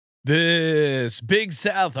This Big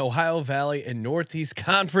South, Ohio Valley, and Northeast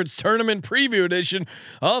Conference Tournament Preview Edition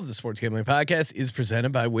of the Sports Gambling Podcast is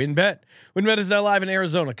presented by WynnBET. WynnBET is now live in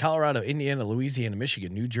Arizona, Colorado, Indiana, Louisiana,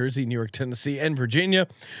 Michigan, New Jersey, New York, Tennessee, and Virginia.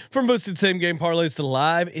 From boosted same-game parlays to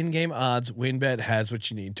live in-game odds, WynnBET has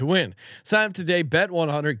what you need to win. Sign up today, bet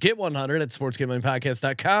 100, get 100 at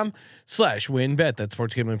sportsgamblingpodcast.com/WynnBET. That's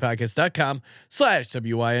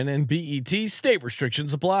sportsgamblingpodcast.com/WYNNBET. State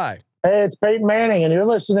restrictions apply. Hey, it's Peyton Manning, and you're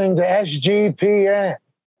listening to SGPN.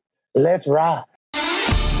 Let's rock.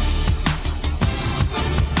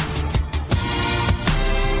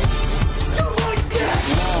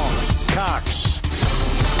 Cox.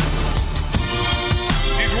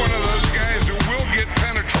 He's one of those guys who will get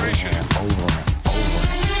penetration. Over.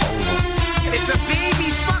 It's a baby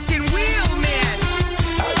fucking wheel, man.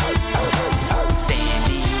 San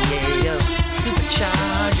Diego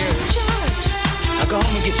Superchargers. Now go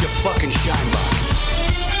home and get your fucking shine box.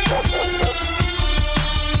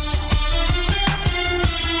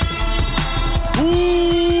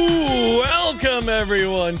 Ooh, welcome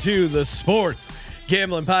everyone to the Sports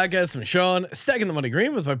Gambling Podcast. I'm Sean, stacking the money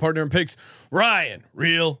green with my partner in picks, Ryan,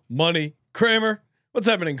 Real Money Kramer. What's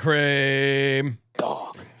happening, Kramer?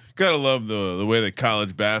 Dog. Gotta love the way that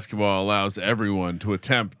college basketball allows everyone to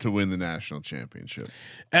attempt to win the national championship.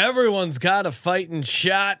 Everyone's got a fighting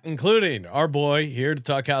shot, including our boy here to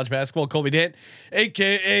talk college basketball, Colby Dant,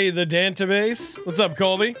 aka the Dantabase. What's up,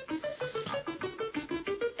 Colby?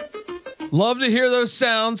 Love to hear those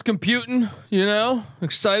sounds computing, you know,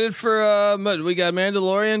 excited for, we got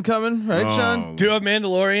Mandalorian coming, right, Sean? Do have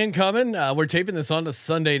Mandalorian coming. We're taping this on to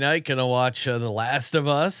Sunday night. Gonna watch The Last of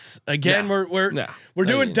Us again. Nah. We're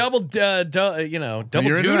doing double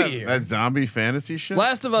duty here. That zombie fantasy shit.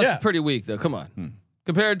 Last of Us is pretty weak though. Come on,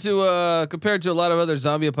 compared to a lot of other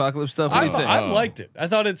zombie apocalypse stuff. What do you think? I liked it. I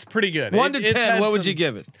thought it's pretty good. 1 to 10, what would you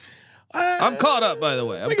give it? I'm caught up, by the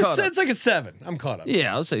way. It's like a 7. I'm caught up.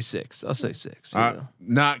 Yeah, I'll say 6. I'll say 6.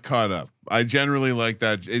 Not caught up. I generally like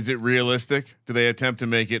that. Is it realistic? Do they attempt to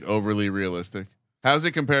make it overly realistic? How's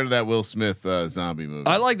it compared to that Will Smith zombie movie?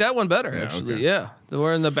 I like that one better, actually. Okay. Yeah,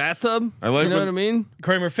 we're in the bathtub. I like. You know what I mean?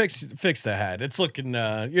 Kramer, fix the hat. It's looking.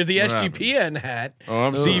 You're the SGPN hat. Oh,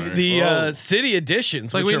 I'm sorry. The city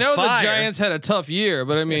editions. Like which we know fire. the Giants had a tough year,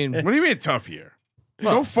 but I mean, What do you mean tough year?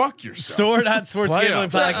 Go fuck yourself.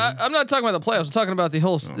 Store.sportsgamblingpodcast. I'm not talking about the playoffs. I'm talking about the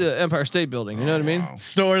whole Empire State Building. You know what I mean?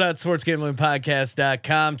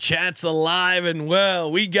 Store.sportsgamblingpodcast.com. Chat's alive and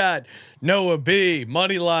well. We got Noah B,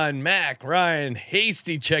 Moneyline Mac, Ryan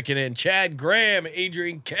Hasty checking in, Chad Graham,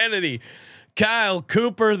 Adrian Kennedy, Kyle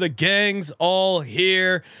Cooper, the gang's all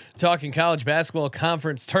here talking college basketball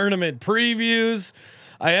conference tournament previews.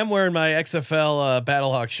 I am wearing my XFL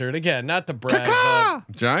Battlehawk shirt again, not to brag.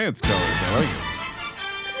 Giants colors. I like it.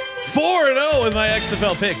 4-0 with my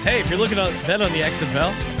XFL picks. Hey, if you're looking to bet on the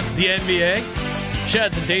XFL, the NBA, shout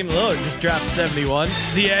out to Dame Lillard, just dropped 71.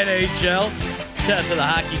 The NHL, shout out to the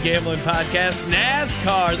Hockey Gambling Podcast.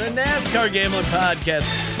 NASCAR, the NASCAR Gambling Podcast.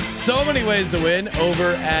 So many ways to win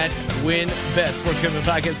over at WynnBET.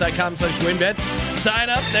 SportsGamblingPodcast.com/WynnBET. Sign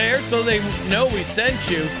up there so they know we sent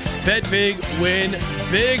you. Bet big, win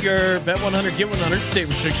bigger. Bet 100, get 100. State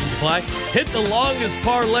restrictions apply. Hit the longest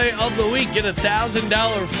parlay of the week. Get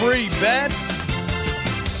 $1,000 free bets.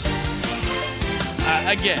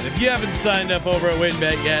 Again, if you haven't signed up over at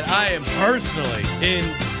WynnBET yet, I am personally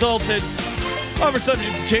insulted. Offer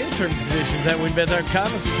subject to change, terms and conditions at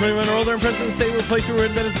WynnBET.com. If you're 21 or older and present in the state where playthrough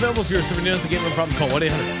WynnBET is available. If you're someone who knows a gambling problem, call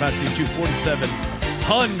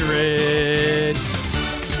 1-800-522-4700.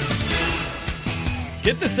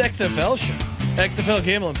 Get this XFL show. XFL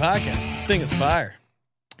Gambling Podcast. Thing is fire.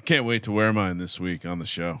 Can't wait to wear mine this week on the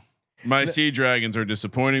show. My Sea Dragons are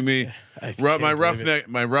disappointing me. My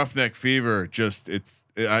roughneck fever it's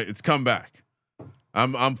come back.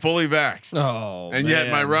 I'm fully vaxxed. and yet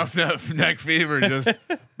my roughneck fever just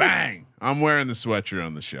bang. I'm wearing the sweatshirt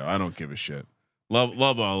on the show. I don't give a shit.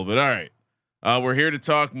 Love all of it. All right. We're here to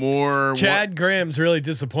talk more. Chad Graham's really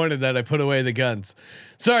disappointed that I put away the guns.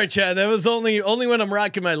 Sorry, Chad. That was only when I'm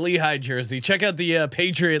rocking my Lehigh jersey. Check out the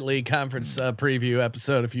Patriot League conference preview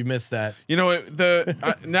episode if you missed that. You know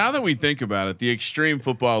now that we think about it, the Extreme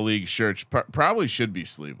Football League shirts probably should be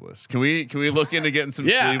sleeveless. Can we look into getting some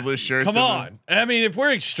sleeveless shirts? Come on. I mean, if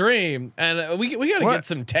we're extreme and we got to get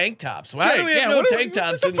some tank tops. Why do we have no tank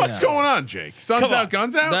tops? What the fuck's going on, Jake? Suns out,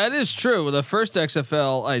 guns out. That is true. With the first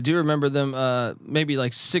XFL, I do remember them. Maybe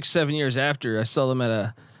like 6-7 years after, I saw them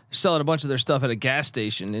selling a bunch of their stuff at a gas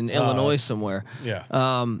station in Illinois somewhere. Yeah.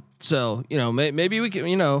 So maybe we can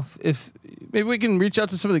if maybe we can reach out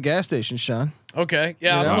to some of the gas stations, Sean. Okay.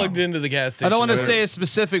 Yeah, I'm plugged into the gas station. I don't want to say a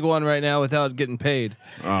specific one right now without getting paid.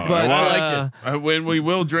 Oh, but well, I like it. When we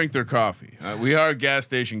will drink their coffee, we are gas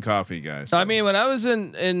station coffee guys. So. I mean, when I was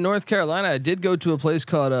in North Carolina, I did go to a place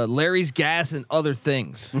called Larry's Gas and Other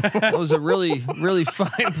Things. It was a really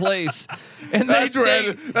fine place, and that's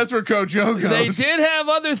where Coach O goes. They did have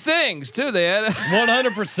other things too. They had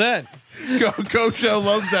 100%. Coach O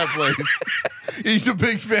loves that place. He's a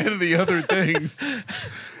big fan of the other things.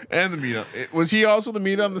 And the meat. Was he also the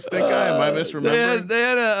meat on the stick guy? Am I misremembering? They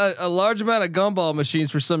had a large amount of gumball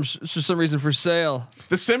machines for some reason for sale.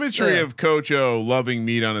 The symmetry of Coach O loving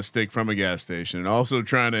meat on a stick from a gas station and also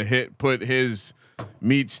trying to put his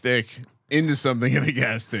meat stick into something in a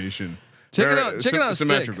gas station. Check it out.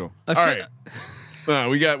 Symmetrical. All right.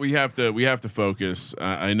 We have to focus.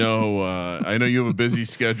 I know you have a busy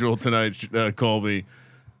schedule tonight, Colby.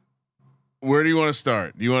 Where do you want to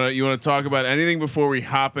start? You want to talk about anything before we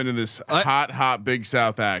hop into this hot Big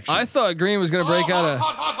South action? I thought Green was going to break out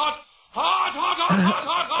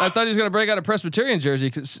I thought he was going to break out a Presbyterian jersey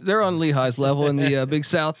because they're on Lehigh's level in the Big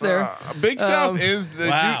South there. Big South is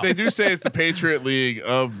they do say it's the Patriot League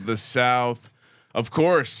of the South. Of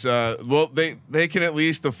course, well they can at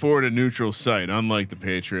least afford a neutral site, unlike the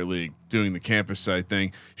Patriot League doing the campus site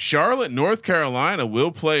thing. Charlotte, North Carolina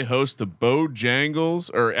will play host to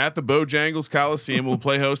Bojangles, or at the Bojangles Coliseum will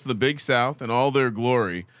play host to the Big South in all their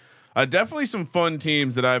glory. Definitely some fun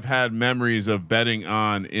teams that I've had memories of betting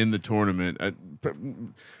on in the tournament.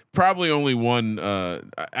 Probably only one.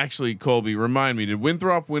 Actually, Colby, remind me, did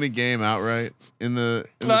Winthrop win a game outright in the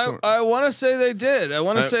I want to say they did. I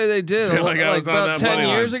want to say they did. Feel like I was on about that 10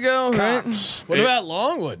 years ago, right? What about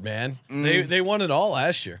Longwood, man? They won it all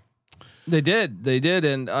last year. They did,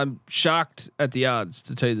 and I'm shocked at the odds,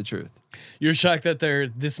 to tell you the truth. You're shocked that they're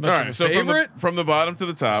this much of a favorite? From the bottom to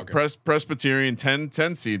the top, Presbyterian 10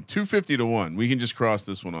 seed, 250 to 1. We can just cross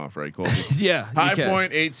this one off, right, Colby? Yeah. High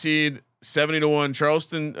Point 8 seed, 70 to 1.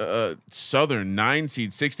 Charleston Southern 9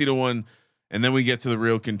 seed, 60 to 1. And then we get to the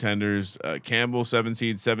real contenders. Campbell 7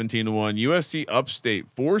 seed, 17 to 1. USC Upstate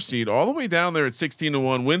 4 seed, all the way down there at 16 to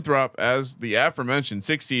 1. Winthrop, as the aforementioned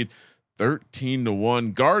 6 seed, 13 to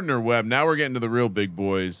 1. Gardner Webb. Now we're getting to the real big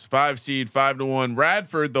boys. 5 seed, 5 to 1.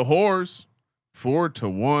 Radford, the Whores, 4 to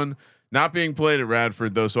 1. Not being played at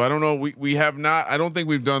Radford though, so I don't know. We have not. I don't think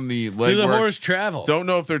we've done the legwork. Do the Whores travel? Don't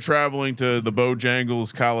know if they're traveling to the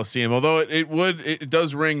Bojangles Coliseum, although it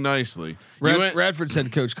does ring nicely. Radford's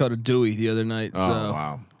head coach caught a Dewey the other night. Oh so,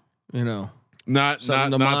 wow! Not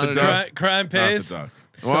Not the duck. Crime pays. Not the duck.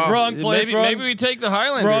 Well, wrong place. Maybe we take the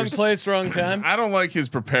Highlanders. Wrong place, wrong time. I don't like his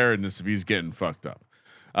preparedness if he's getting fucked up,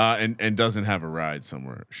 and doesn't have a ride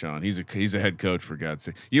somewhere. Sean, he's a head coach, for God's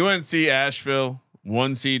sake. UNC Asheville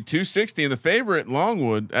 1 seed, 260, and the favorite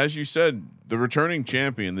Longwood, as you said, the returning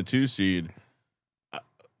champion, the 2 seed.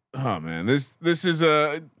 Oh man, this is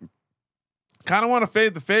a kind of want to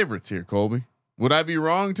fade the favorites here, Colby. Would I be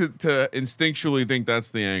wrong to instinctually think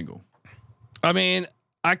that's the angle? I mean,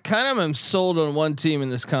 I kind of am sold on one team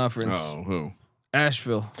in this conference. Oh, who?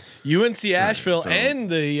 Asheville. UNC Asheville and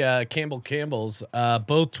the Campbells,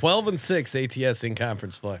 both 12-6 ATS in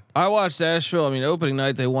conference play. I watched Asheville. I mean, opening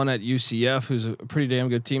night they won at UCF, who's a pretty damn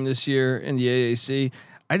good team this year in the AAC.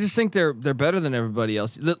 I just think they're better than everybody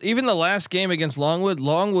else. Even the last game against Longwood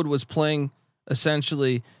was playing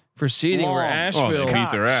essentially for seeding, where Asheville they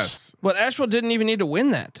beat their ass. But Asheville didn't even need to win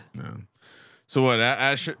that. No. So what?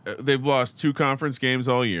 They've lost 2 conference games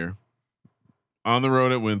all year. On the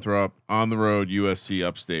road at Winthrop, on the road USC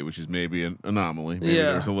Upstate, which is maybe an anomaly. Maybe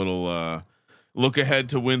there's a little look ahead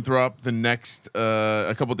to Winthrop the next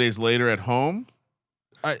a couple days later at home.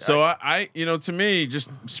 I to me, just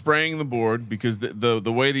spraying the board, because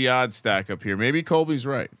the way the odds stack up here, maybe Colby's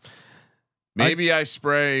right. Maybe I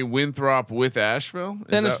spray Winthrop with Asheville,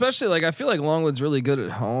 especially like I feel like Longwood's really good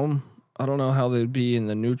at home. I don't know how they'd be in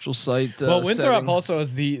the neutral site. Well, Winthrop also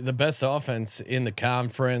has the best offense in the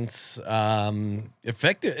conference.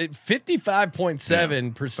 Effective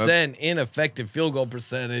 55.7% in effective field goal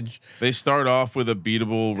percentage. They start off with a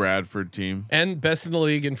beatable Radford team and best in the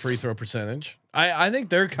league in free throw percentage. I think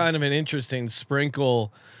they're kind of an interesting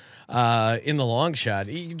sprinkle in the long shot,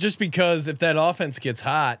 just because if that offense gets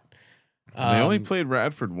hot, they only played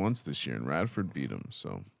Radford once this year, and Radford beat them.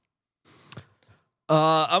 So.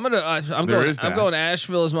 I'm going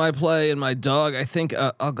Asheville as my play, and my dog. I think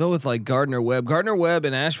I'll go with like Gardner Webb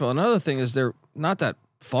and Asheville. Another thing is they're not that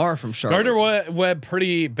far from Charlotte. Gardner Webb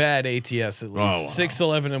pretty bad ATS at least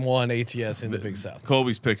 6-11-1 ATS in the Big South.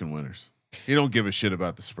 Colby's picking winners. He don't give a shit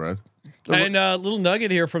about the spread. And a little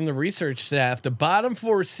nugget here from the research staff: the bottom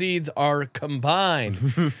 4 seeds are combined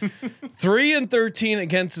 3-13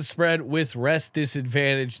 against the spread with rest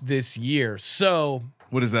disadvantage this year. So,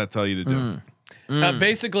 what does that tell you to do?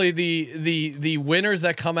 basically, the winners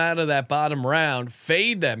that come out of that bottom round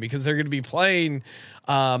fade them because they're going to be playing,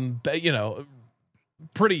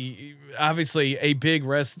 pretty obviously a big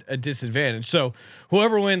rest disadvantage. So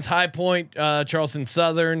whoever wins High Point, Charleston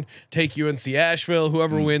Southern, take UNC Asheville.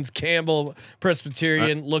 Whoever wins Campbell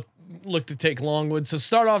Presbyterian, look to take Longwood. So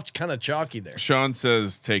start off kind of chalky there. Sean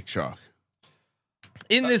says take chalk.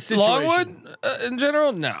 In this situation, Longwood in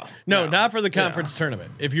general, no, not for the conference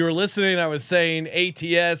tournament. If you were listening, I was saying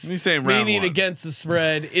ATS You're saying round meaning one. against the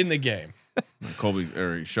spread in the game. Colby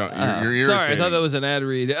or Sean, you're irritating. Sorry, I thought that was an ad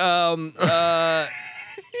read. I'm on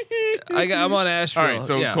Asheville. All right,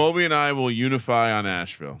 so yeah. Colby and I will unify on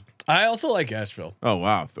Asheville. I also like Asheville. Oh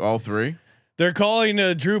wow, all 3. They're calling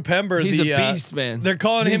Drew Pember He's the a beast, man. They're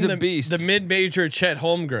calling He's him a beast. the mid-major Chet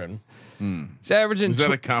Holmgren. He's averaging. Is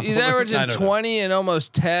that a compliment? He's averaging I don't know. 20 and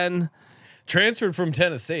almost 10. Transferred from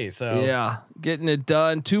Tennessee, so Yeah, getting it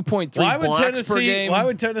done. 2.3 Why would blocks per game. Why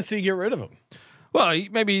would Tennessee get rid of him? Well,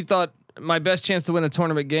 maybe he thought my best chance to win a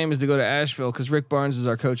tournament game is to go to Asheville because Rick Barnes is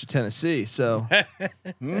our coach at Tennessee. So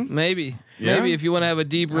maybe if you want to have a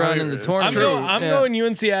deep run in the tournament, I'm going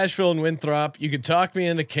UNC Asheville and Winthrop. You could talk me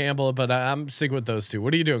into Campbell, but I'm sticking with those 2.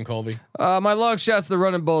 What are you doing, Colby? My long shot's the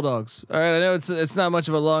running Bulldogs. All right, I know it's not much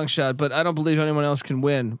of a long shot, but I don't believe anyone else can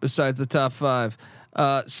win besides the top 5.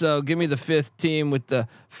 So give me the 5th team with the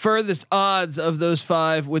furthest odds of those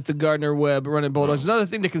 5 with the Gardner Webb running Bulldogs. Another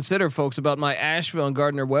thing to consider, folks, about my Asheville and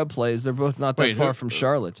Gardner Webb plays, they're both not that far from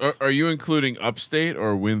Charlotte. Are you including Upstate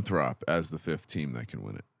or Winthrop as the 5th team that can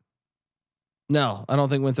win it? No, I don't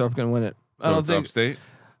think Winthrop can win it. So I don't it's think Upstate.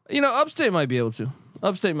 Upstate might be able to.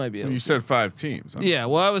 Upstate might be able You to. said 5 teams. Yeah,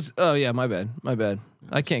 well, I was. Oh yeah, my bad.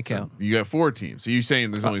 I can't count. You got 4 teams. So you're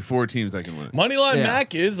saying there's only 4 teams that can win it? Moneyline Yeah.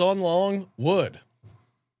 Mac is on Longwood.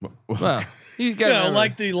 Well, you got You know,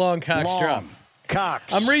 like the long Cox drop.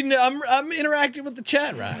 Cox. I'm reading. I'm interacting with the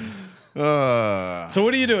chat, Ryan. So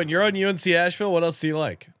what are you doing? You're on UNC Asheville. What else do you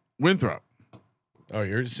like? Winthrop. Oh,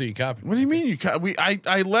 you copy. What do you mean?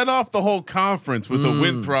 I led off the whole conference with a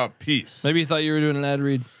Winthrop piece. Maybe you thought you were doing an ad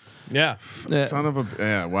read. Yeah. Son of a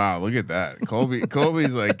wow! Look at that.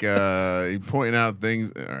 Colby's like pointing out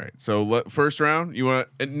things. All right. So first round, you want?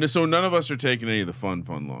 So none of us are taking any of the fun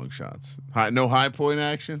long shots. No High Point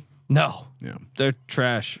action. No, Yeah. they're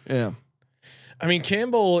trash. Yeah. I mean,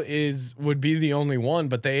 Campbell would be the only one,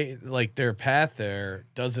 but they like their path there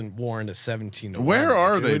doesn't warrant a 17 to 1. Where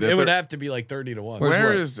are they? It would have to be like 30 to 1.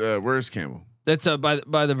 Where's Campbell? That's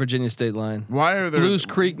by the Virginia state line. Why are there Blues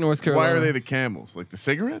Creek, North Carolina. Why are they the Camels? Like the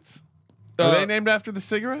cigarettes? Are they named after the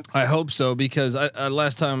cigarettes? I hope so because I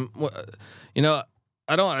last time, I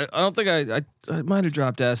don't think I might have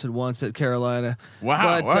dropped acid once at Carolina.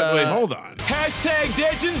 Wow. But, Wait, hold on. Hashtag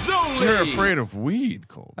Legends only. You're afraid of weed,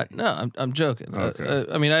 Colby. No, I'm joking. Okay.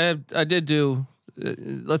 I mean, I did do.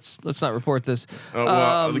 Let's not report this.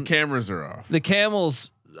 The cameras are off. The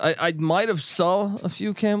camels. I might have saw a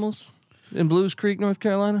few camels in Blues Creek, North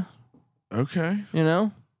Carolina. Okay. You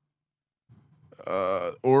know.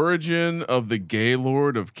 Origin of the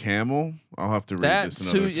Gaylord of Camel. I'll have to read this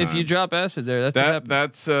That's another who. time. If you drop acid there, that's what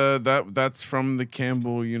happens. That's from the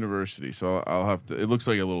Campbell University. So I'll have to. It looks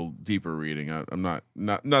like a little deeper reading. I'm not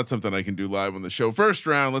something I can do live on the show. First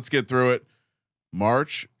round. Let's get through it.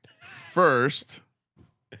 March 1st,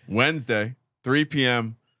 Wednesday, 3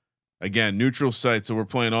 p.m. Again, neutral site. So we're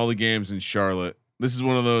playing all the games in Charlotte. This is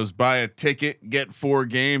one of those buy a ticket, get 4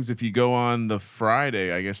 games if you go on the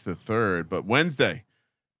Friday, I guess the 3rd, but Wednesday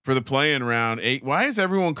for the play-in round 8. Why is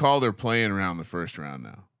everyone call their play-in round the first round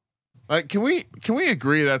now? Like, can we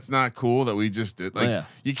agree that's not cool that we just did? Like,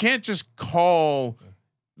 you can't just call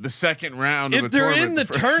the second round. If of a they're tournament in the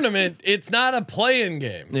tournament, it's not a play-in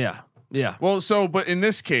game. Yeah. Well, but in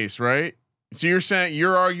this case, right? So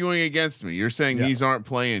you're arguing against me. You're saying these aren't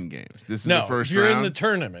play-in games. This is the first if you're round. in the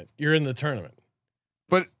tournament. You're in the tournament.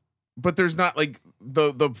 But there's not like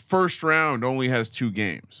the first round only has 2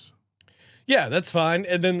 games. Yeah, that's fine.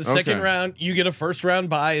 And then the second round, you get a first round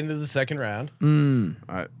bye into the second round.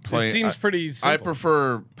 It seems pretty simple. I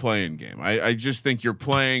prefer playing game. I just think you're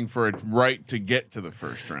playing for a right to get to the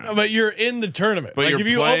first round. But you're in the tournament. But like you're if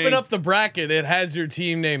you playing, open up the bracket, it has your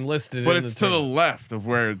team name listed. But in it's the to the left of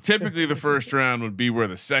where typically the first round would be where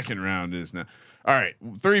the second round is now. All right,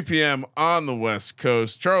 3 p.m. on the West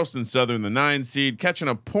Coast. Charleston Southern, the 9 seed, catching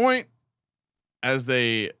a point as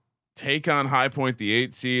they take on High Point, the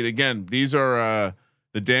 8 seed. Again, these are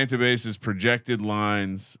the database is projected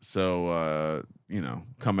lines. So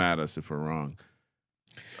come at us if we're wrong.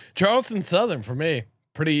 Charleston Southern for me,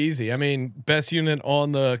 pretty easy. I mean, best unit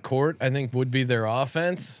on the court, I think, would be their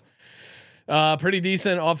offense. Pretty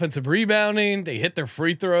decent offensive rebounding. They hit their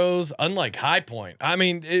free throws, unlike High Point. I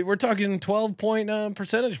mean, we're talking 12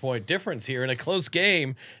 percentage point difference here in a close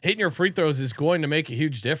game. Hitting your free throws is going to make a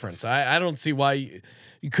huge difference. I don't see why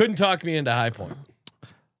you couldn't talk me into High Point.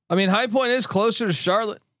 I mean, High Point is closer to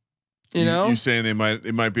Charlotte. You know, you're saying they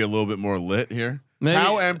might be a little bit more lit here. Maybe.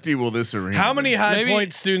 How empty will this arena? How many be? High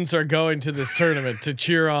Point students are going to this tournament to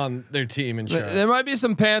cheer on their team in Charlotte? There might be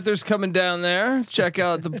some Panthers coming down there. Check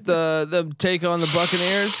out the take on the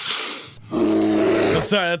Buccaneers. Oh,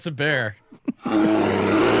 sorry, that's a bear.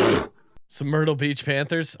 Some Myrtle Beach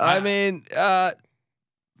Panthers. I mean,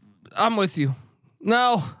 I'm with you.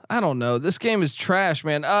 No, I don't know. This game is trash,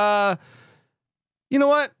 man. You know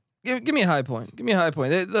what? Give me a High Point. Give me a High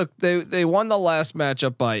Point. They won the last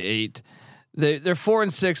matchup by 8. They're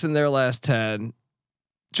 4-6 in their last 10.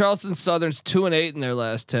 Charleston Southern's 2-8 in their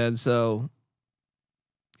last 10. So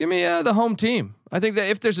give me the home team. I think that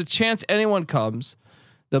if there's a chance anyone comes,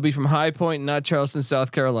 they'll be from High Point, not Charleston,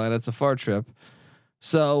 South Carolina. It's a far trip.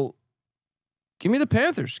 So give me the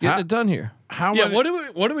Panthers. Getting it done here. Many,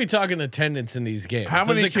 what are we talking attendance in these games? How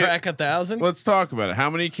many Does it crack 1,000? Let's talk about it. How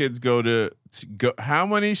many kids go? How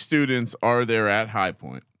many students are there at High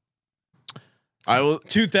Point? I will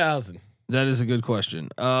 2,000. That is a good question.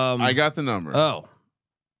 I got the number. Oh,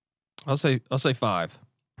 I'll say 5.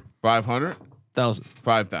 500,000.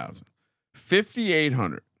 5,000.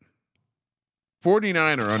 5,800.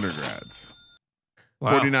 49 are undergrads.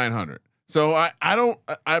 Wow. 4,900. So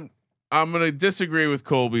I'm going to disagree with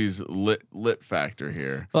Colby's lit factor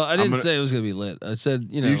here. Well, I didn't say it was going to be lit. I said,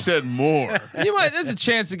 you said more. There's a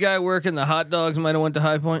chance the guy working the hot dogs might have went to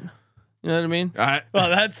High Point. You know what I mean?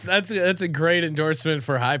 Well, that's a great endorsement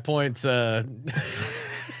for High Point's. Did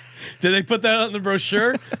they put that on the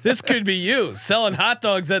brochure? This could be you selling hot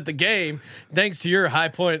dogs at the game, thanks to your High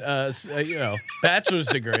Point, bachelor's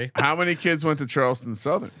degree. How many kids went to Charleston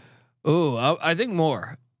Southern? Oh, I think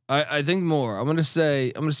more. I think more. I'm gonna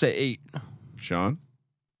say 8. Sean,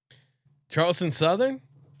 Charleston Southern.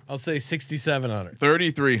 I'll say 6,700.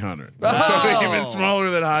 3,300. Oh. So even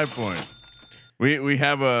smaller than High Point. We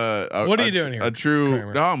have a what are you doing here? A true.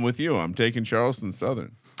 Kramer? No, I'm with you. I'm taking Charleston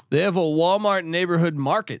Southern. They have a Walmart neighborhood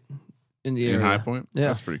market in the area. In High Point. Yeah,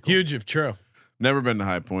 that's pretty cool. Huge if true. Never been to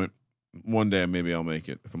High Point. One day maybe I'll make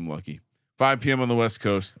it if I'm lucky. 5 p.m. on the West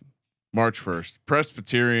Coast, March 1st.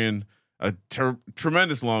 Presbyterian, a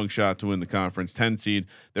tremendous long shot to win the conference, 10 seed.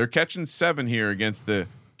 They're catching 7 here against the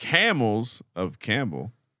Camels of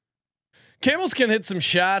Campbell. Camels can hit some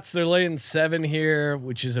shots. They're laying 7 here,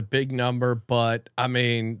 which is a big number. But I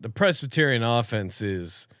mean, the Presbyterian offense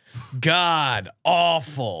is god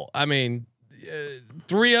awful. I mean,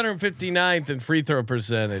 359th in free throw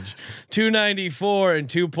percentage, 294 in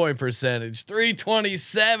 2-point percentage,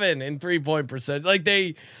 327 in 3-point percentage. Like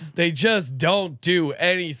they just don't do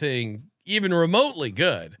anything even remotely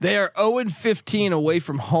good. They are 0-15 away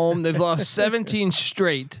from home. They've lost 17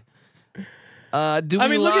 straight. Look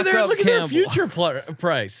at their future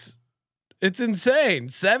price. It's insane.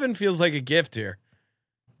 7 feels like a gift here.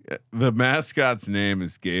 The mascot's name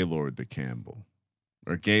is Gaylord the Campbell,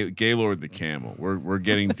 or Gaylord the Camel. We're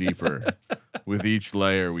getting deeper with each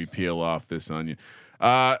layer we peel off this onion.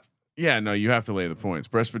 You have to lay the points.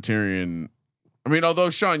 Presbyterian. I mean, although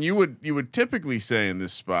Sean, you would typically say in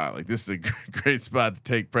this spot, like this is a great spot to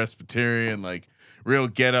take Presbyterian, like real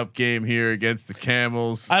get up game here against the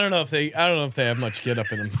Camels. I don't know if they have much get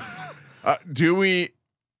up in them. Do we?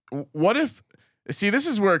 What if? See, this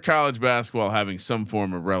is where college basketball having some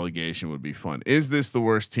form of relegation would be fun. Is this the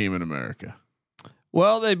worst team in America?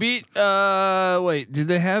 Well, they beat. Wait, did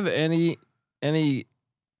they have any? They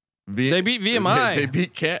beat VMI. They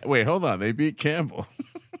beat Wait, hold on. They beat Campbell.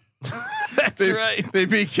 That's right. They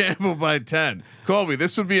beat Campbell by 10. Colby,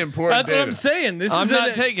 this would be important. That's what I'm saying. I'm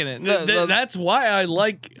not taking it. That's why I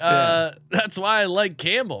like. That's why I like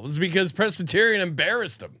Campbell. It's because Presbyterian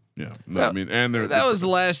embarrassed them. Yeah, no, I mean, and that was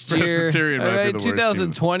last year. Presbyterian might be the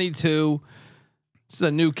 2022. This is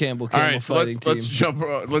a new Campbell fighting team.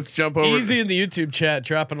 Let's jump over. Easy in the YouTube chat,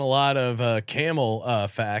 dropping a lot of camel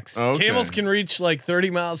facts. Okay. Camels can reach like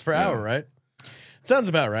 30 miles per hour, right? Sounds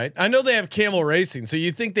about right. I know they have camel racing, so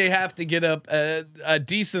you think they have to get up a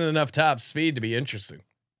decent enough top speed to be interesting.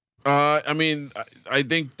 I mean, I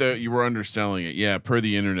think that you were underselling it. Yeah, per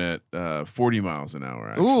the internet, 40 miles an hour.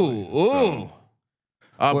 Actually. Ooh.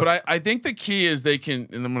 But I think the key is they can,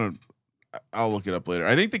 and I'm gonna I'll look it up later.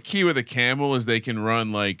 I think the key with a camel is they can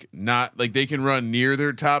run they can run near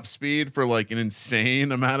their top speed for like an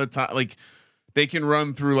insane amount of time. Like they can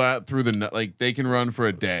run they can run for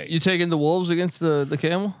a day. You taking the wolves against the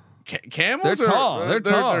camel? Camels They're tall. They're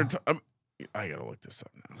tall. I gotta look this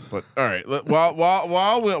up now. But all right,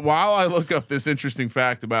 while I look up this interesting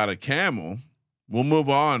fact about a camel, we'll move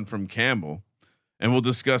on from camel. And we'll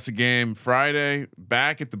discuss a game Friday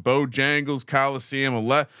back at the Bojangles Coliseum.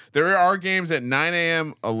 There are games at 9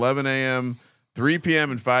 a.m., 11 a.m., 3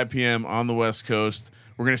 p.m., and 5 p.m. on the West Coast.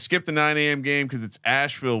 We're going to skip the 9 a.m. game because it's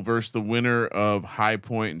Asheville versus the winner of High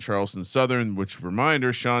Point and Charleston Southern, which,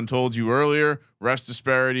 reminder, Sean told you earlier, rest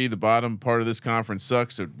disparity, the bottom part of this conference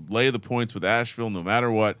sucks. So lay the points with Asheville no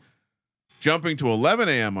matter what. Jumping to 11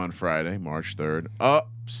 a.m. on Friday, March 3rd,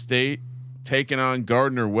 upstate, taking on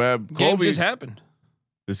Gardner Webb. Game just happened.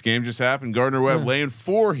 This game just happened. Gardner Webb laying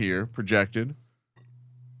 4 here, projected.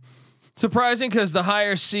 Surprising because the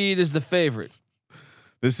higher seed is the favorite.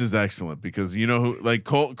 This is excellent because you know who like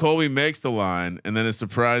Colby makes the line and then is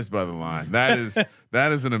surprised by the line. That is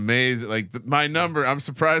an amazing my number. I'm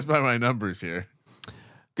surprised by my numbers here.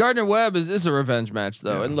 Gardner Webb is a revenge match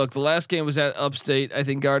though, yeah. And look, the last game was at Upstate. I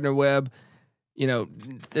think Gardner Webb. You know,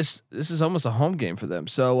 this is almost a home game for them.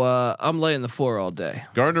 So I'm laying the 4 all day.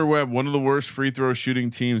 Gardner Webb, one of the worst free throw shooting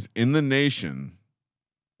teams in the nation.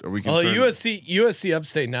 Are we concerned? USC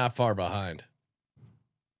Upstate not far behind.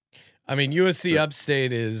 I mean, USC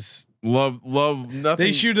Upstate is love nothing.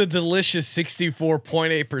 They shoot a delicious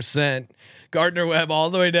 64.8%. Gardner Webb all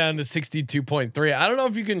the way down to 62.3. I don't know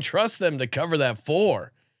if you can trust them to cover that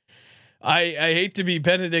 4. I hate to be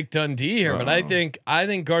Benedict Dundee here, but I think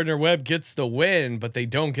Gardner Webb gets the win, but they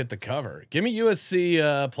don't get the cover. Give me USC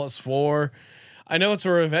 +4. I know it's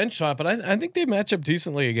a revenge shot, but I think they match up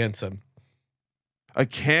decently against them. A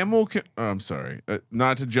camel can. Oh, I'm sorry,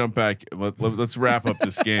 not to jump back. Let's wrap up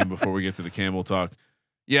this game before we get to the camel talk.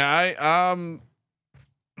 Yeah,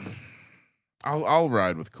 I'll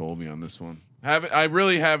ride with Colby on this one. I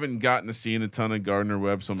really haven't gotten to see a ton of Gardner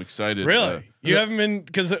Webb, so I'm excited. Really, you haven't been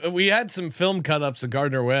because we had some film cut ups of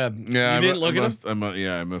Gardner Webb. Yeah, you didn't look at them.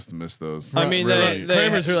 I must have missed those. I mean, really,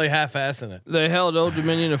 Kramer's really half-assing it. They held Old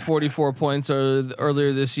Dominion to 44 points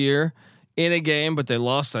earlier this year in a game, but they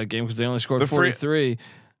lost that game because they only scored 43.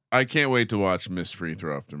 I can't wait to watch missed free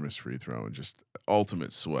throw after missed free throw and just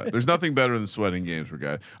ultimate sweat. There's nothing better than sweating games for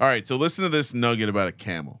guys. All right, so listen to this nugget about a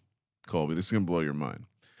camel, Colby. This is gonna blow your mind.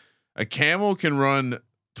 A camel can run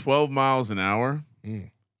 12 miles an hour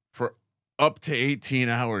for up to 18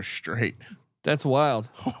 hours straight. That's wild.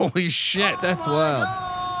 Holy shit. That's wild.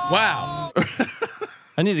 Wow.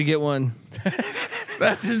 I need to get one.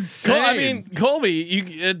 That's insane. I mean,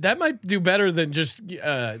 Colby, that might do better than just.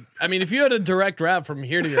 I mean, if you had a direct route from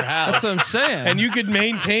here to your house, that's what I'm saying, and you could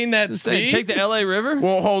maintain that speed, take the LA River.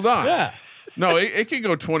 Well, hold on. Yeah. No, it can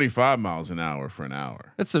go 25 miles an hour for an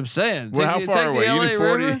hour. That's what I'm saying. Well, how far away? You need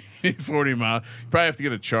 40. You need 40 miles. You probably have to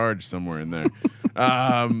get a charge somewhere in there.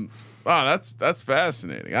 Wow, that's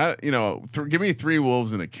fascinating. Give me 3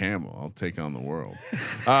 wolves and a camel. I'll take on the world.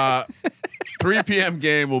 3 p.m.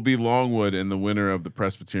 game will be Longwood and the winner of the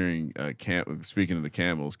Presbyterian speaking of the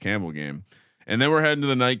camel game. And then we're heading to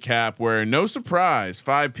the nightcap where, no surprise,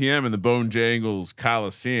 5 p.m. in the Bojangles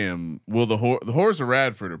Coliseum. The Whores of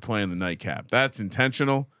Radford are playing the nightcap. That's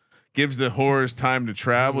intentional. Gives the Whores time to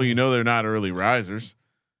travel. You know they're not early risers.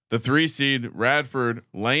 The 3 seed Radford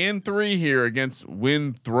laying 3 here against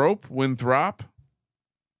Winthrop. It's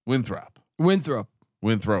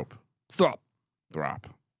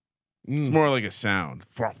more like a sound.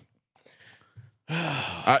 Throp.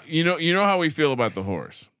 You know how we feel about the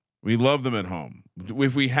Whores. We love them at home.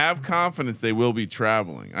 If we have confidence, they will be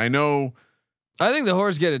traveling. I know. I think the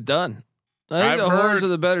Whores get it done. I think Whores are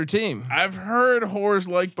the better team. I've heard Whores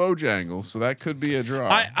like Bojangles, so that could be a draw.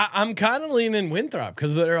 I'm kind of leaning Winthrop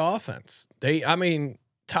because of their offense.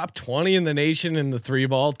 Top 20 in the nation in the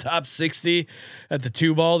 3-ball, top 60 at the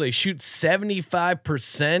 2-ball. They shoot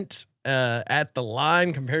 75% at the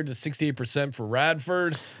line compared to 68% for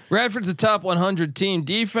Radford. Radford's a top 100 team.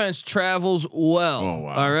 Defense travels well. Oh,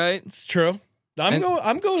 wow. All right, it's true. I'm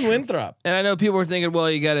going Winthrop. And I know people are thinking, well,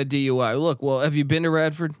 you got a DUI. Look, well, have you been to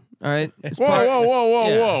Radford? All right.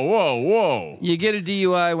 Whoa. You get a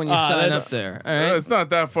DUI when you sign up there. All right. It's not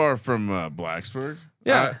that far from Blacksburg.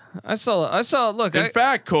 Yeah, I saw. Look, in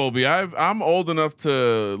fact, Colby, I'm old enough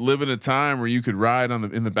to live in a time where you could ride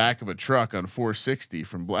in the back of a truck on 460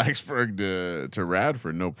 from Blacksburg to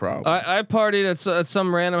Radford, no problem. I partied at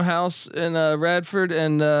some random house in Radford,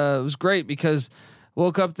 and it was great because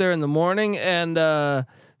woke up there in the morning and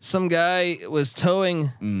some guy was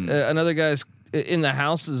towing another guy's in the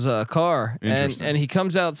house's car, and Interesting. he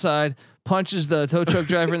comes outside, punches the tow truck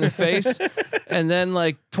driver in the face, and then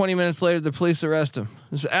like 20 minutes later, the police arrest him.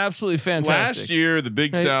 It was absolutely fantastic. Last year, the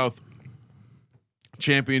Big Hey. South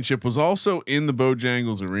Championship was also in the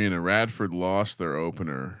Bojangles Arena. Radford lost their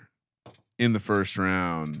opener in the first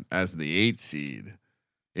round as the 8th seed.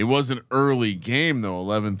 It was an early game though,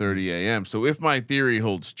 11:30 a.m. So if my theory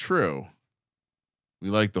holds true, we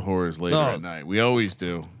like the horrors later at night. We always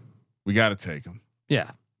do. We got to take them. Yeah,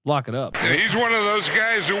 lock it up. And he's one of those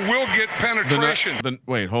guys who will get penetration.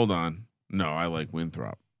 Wait, hold on. No, I like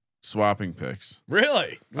Winthrop. Swapping picks.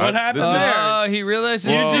 Really? What happened this is- there? He realized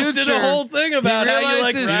his You future. just did a whole thing about how you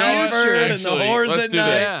like realized his Radford future. and the whores let's at do night.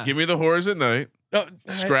 this. Yeah. Give me the horrors at night. Oh,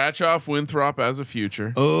 Scratch off Winthrop as a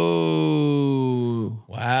future. Oh,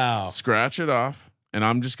 wow. Scratch it off, and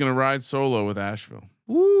I'm just gonna ride solo with Asheville.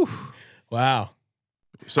 woo. Wow.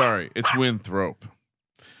 Sorry, it's Winthrop.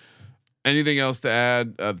 Anything else to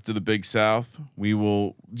add to the Big South? We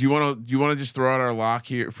will. Do you want to just throw out our lock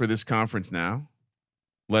here for this conference now?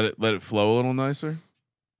 Let it flow a little nicer.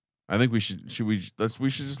 I think we should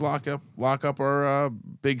just lock up our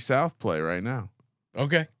Big South play right now.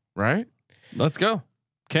 Okay. Right? Let's go.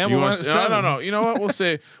 Campbell You went want at 7. no. You know what?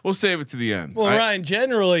 We'll save it to the end. Well, Ryan,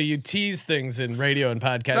 generally you tease things in radio and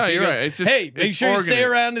podcasts. No, He you're goes, right. It's just- hey, make it's sure you stay organized.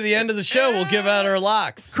 around to the end of the show. We'll give out our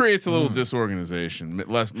locks. Creates a little disorganization,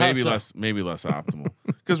 maybe so? less optimal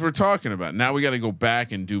because we're talking about now. We got to go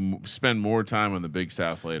back and spend more time on the Big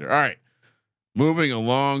South later. All right, moving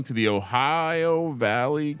along to the Ohio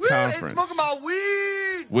Valley Conference,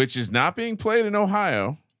 which is not being played in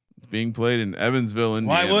Ohio. It's being played in Evansville,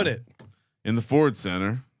 Indiana. Why would it? In the Ford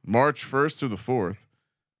Center, March 1st through the 4th.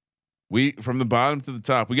 We from the bottom to the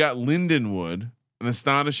top. We got Lindenwood, an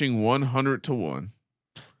astonishing 100-1.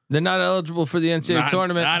 They're not eligible for the NCAA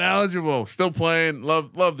tournament. Not eligible. Still playing.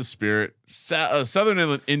 Love the spirit.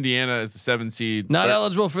 Southern Indiana is the 7 seed. Not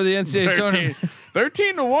eligible for the NCAA tournament.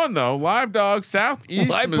 13-1 though. Live Dog Southeast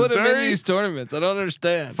Why put them in Missouri. these tournaments? I don't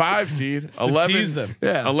understand. 5 seed. 11. Tease them.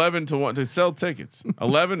 Yeah. 11-1 to sell tickets.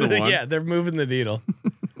 11-1. Yeah, they're moving the needle.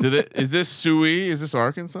 Is this Sui? Is this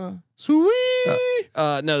Arkansas? Sui.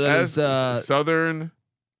 No, that is Southern.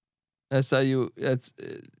 SIU. That's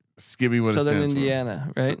Give me what Southern it stands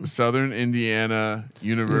Indiana, for. right? Southern Indiana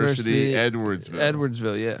University, Edwardsville.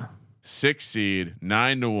 Edwardsville, yeah. 6 seed,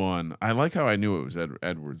 9-1. I like how I knew it was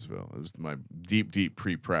Edwardsville. It was my deep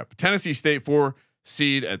pre-prep. Tennessee State 4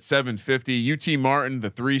 seed at 750. UT Martin the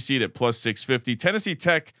 3 seed at plus 650. Tennessee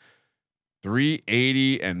Tech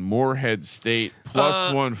 380 and Morehead State plus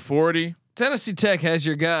 140. Tennessee Tech has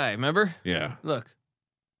your guy. Remember? Yeah, Look.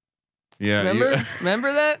 yeah. Remember?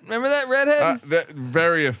 Remember that redhead? That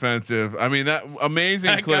very offensive. I mean, that amazing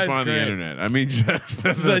That clip guy's on the great. internet. I mean, just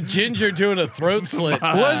It's a ginger doing a throat slit.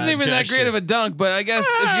 Wasn't even that gesture. great of a dunk, but I guess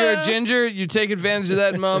if you're a ginger, you take advantage of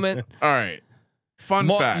that moment. all right. Fun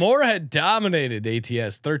fact. Morehead dominated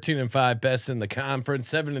ATS 13-5, best in the conference,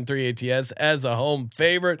 7-3 ATS as a home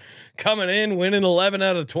favorite, coming in winning 11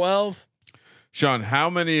 out of 12. Sean, how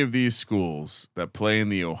many of these schools that play in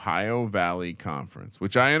the Ohio Valley Conference,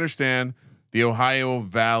 which I understand the Ohio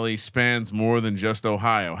Valley spans more than just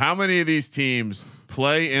Ohio, how many of these teams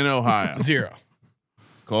play in Ohio? 0.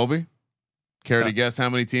 Colby, care to guess how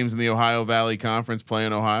many teams in the Ohio Valley Conference play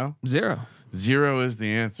in Ohio? 0. 0 is the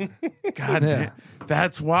answer. God damn,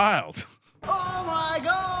 that's wild. Oh my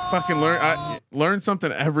god! Fucking learn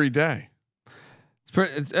something every day.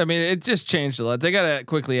 I mean, it just changed a lot. They got to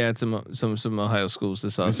quickly add some Ohio schools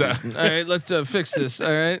this offseason. All right, let's fix this.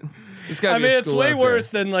 All right, it's got. I mean, it's way worse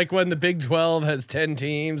than like when the Big 12 has 10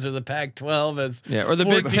 teams or the Pac-12 has or the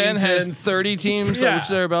Big 14 10 has teams. 30 teams, Yeah. which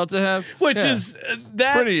they're about to have. Which is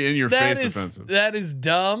that Pretty in your that face is- offensive. That is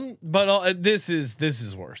dumb, but this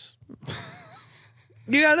is worse.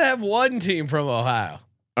 You got to have one team from Ohio.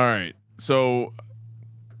 All right, so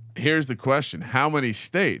here's the question: how many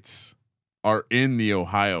states are in the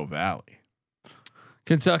Ohio Valley?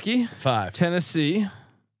 Kentucky, 5. Tennessee.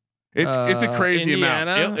 It's a crazy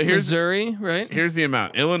Indiana, amount. Here's Missouri, right? here's the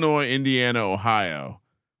amount: Illinois, Indiana, Ohio,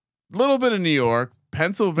 a little bit of New York,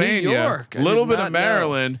 Pennsylvania, New York. I a little did bit of not know.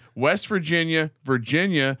 Maryland, West Virginia,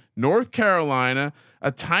 Virginia, North Carolina,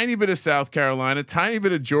 a tiny bit of South Carolina, tiny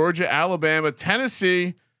bit of Georgia, Alabama,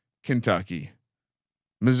 Tennessee, Kentucky.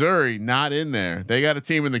 Missouri not in there. They got a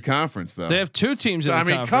team in the conference though. They have 2 teams in I the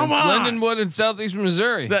mean, conference. come on. Lindenwood and Southeast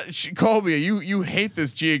Missouri. Colby, you hate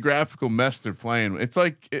this geographical mess they're playing. It's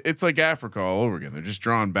like Africa all over again. They're just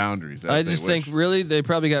drawing boundaries. I just think really they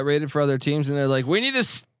probably got rated for other teams, and they're like, we need to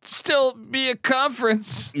still be a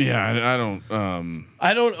conference. Yeah, I don't.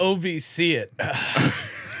 I don't OVC it.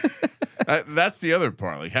 That's the other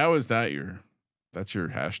part. Like, how is that your? That's your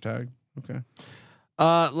hashtag. Okay.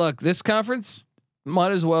 Look, this conference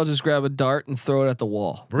might as well just grab a dart and throw it at the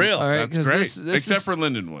wall. Real. All right, That's great. Except for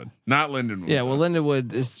Lindenwood, not Lindenwood. Yeah, well,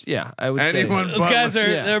 Lindenwood is. Yeah, I would Anyone say Those guys are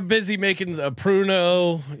Yeah. they're busy making a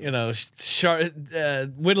Pruno,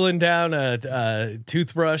 whittling down a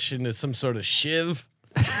toothbrush into some sort of shiv.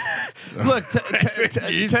 Look,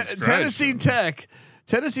 Jesus Christ.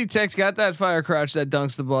 Tennessee Tech's got that fire crotch that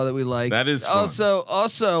dunks the ball that we like. That is fun.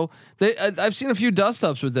 Also, I've seen a few dust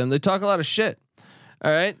ups with them. They talk a lot of shit.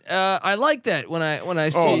 All right, I like that when I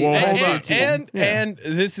see. well, hold on. And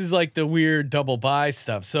this is like the weird double bye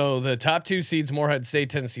stuff. So the top 2 seeds, Morehead State,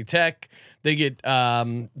 Tennessee Tech, they get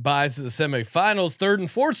buys to the semifinals. 3rd and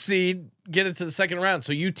 4th seed get it to the second round.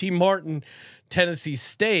 So UT Martin, Tennessee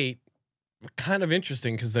State, kind of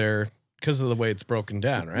interesting because of the way it's broken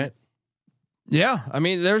down, right? Yeah, I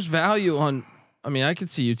mean, there's value on. I mean, I could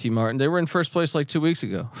see UT Martin. They were in first place like 2 weeks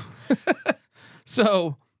ago.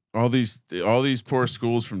 So. All these poor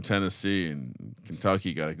schools from Tennessee and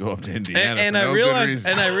Kentucky got to go up to Indiana. And I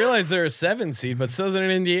realize they're a 7 seed, but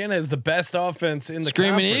Southern Indiana is the best offense in the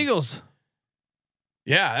Screaming conference. Eagles.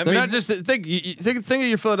 Yeah, They're not just think of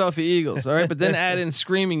your Philadelphia Eagles, all right, but then add in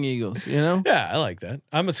Screaming Eagles. You know. Yeah, I like that.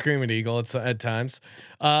 I'm a Screaming Eagle at times.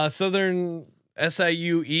 Southern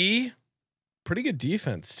SIUE, pretty good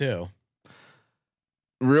defense too.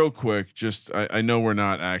 Real quick, just I know we're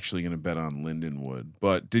not actually going to bet on Lindenwood,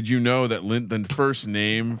 but did you know that the first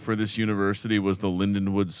name for this university was the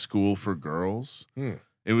Lindenwood School for Girls?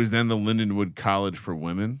 It was then the Lindenwood College for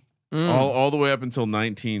Women, all the way up until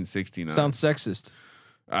 1969. Sounds sexist.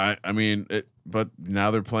 I mean, but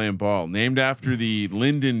now they're playing ball. Named after the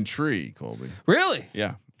linden tree, Colby. Really?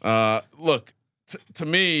 Yeah. Look, to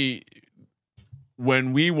me,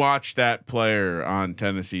 when we watch that player on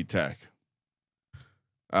Tennessee Tech,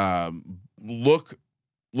 look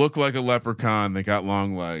like a leprechaun. They got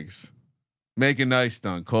long legs. Make a nice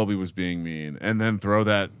dunk. Colby was being mean, and then throw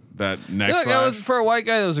that next. That was for a white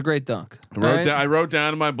guy. That was a great dunk. I wrote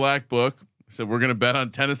down in my black book. I said we're going to bet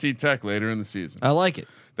on Tennessee Tech later in the season. I like it.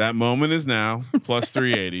 That moment is now plus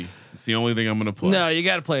 380. It's the only thing I'm going to play. No, you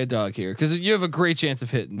got to play a dog here because you have a great chance of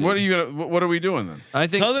hitting. Dude. What are we doing then? I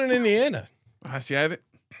think Southern Indiana. I see. I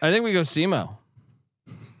think we go SEMO.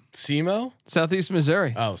 SEMO? Southeast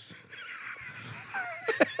Missouri. Oh.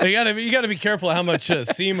 you gotta be careful how much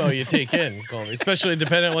SEMO you take in, Colby, especially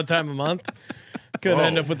depending on what time of month. Could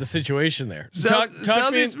end up with the situation there.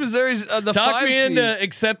 Southeast Missouri's the talk 5 me seed. into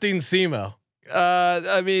accepting SEMO.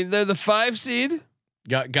 I mean, they're the 5 seed.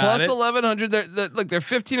 Got plus it. 1100. They're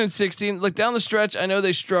 15 and 16. Look down the stretch. I know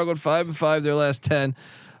they struggled 5-5 their last 10,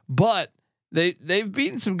 but they've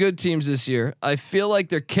beaten some good teams this year. I feel like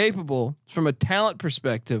they're capable from a talent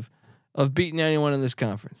perspective of beating anyone in this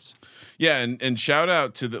conference. Yeah, and shout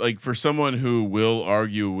out to for someone who will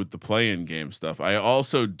argue with the play-in game stuff. I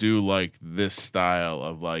also do like this style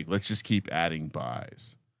of let's just keep adding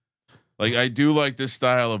buys. I do like this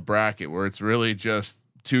style of bracket where it's really just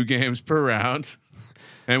 2 games per round,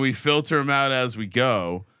 and we filter them out as we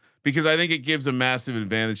go. Because I think it gives a massive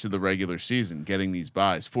advantage to the regular season, getting these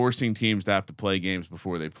buys, forcing teams to have to play games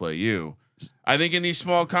before they play you. I think in these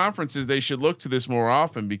small conferences, they should look to this more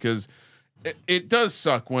often because it does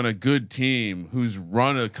suck when a good team who's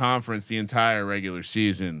run a conference the entire regular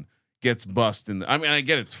season gets busted. I mean, I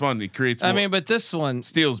get it's fun. It creates. But this one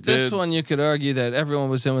steals bids. This one, you could argue that everyone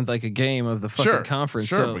was in with a game of the fucking conference.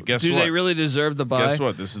 Sure, so but guess do what? they really deserve the buy? Guess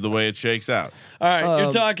what? This is the way it shakes out. All right,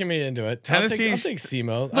 you're talking me into it. Tennessee. I'll take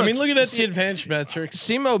SEMO. I mean, looking at the advanced metrics,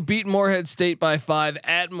 SEMO beat Morehead State by 5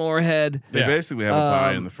 at Morehead. They basically have a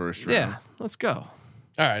buy in the first round. Yeah, let's go.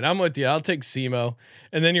 All right, I'm with you. I'll take SEMO.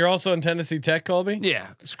 And then you're also in Tennessee Tech, Colby? Yeah.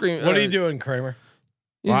 Scream. What are you doing, Kramer?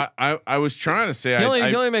 Well, I was trying to say he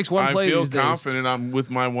only makes one play. I feel these days. confident I'm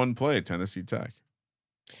with my one play at Tennessee Tech.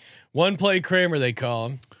 One play Kramer, they call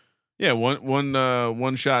him. Yeah,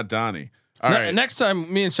 one shot Donnie. All right. Next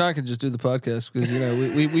time, me and Sean can just do the podcast because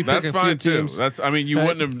we pick that's a fine few too. teams. You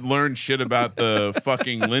wouldn't have learned shit about the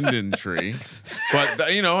fucking linden tree,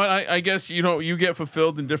 but you know what? I guess you get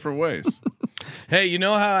fulfilled in different ways. Hey, you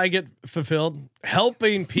know how I get fulfilled?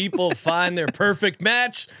 Helping people find their perfect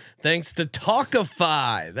match thanks to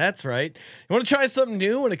Talkify. That's right. You want to try something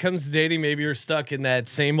new when it comes to dating? Maybe you're stuck in that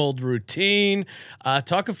same old routine.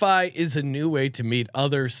 Talkify is a new way to meet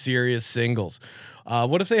other serious singles.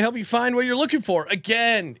 What if they help you find what you're looking for?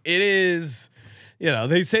 Again, it is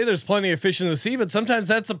they say there's plenty of fish in the sea, but sometimes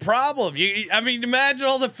that's a problem. Imagine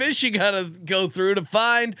all the fish you gotta go through to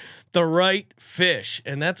find the right fish,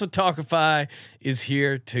 and that's what Talkify is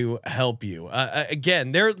here to help you.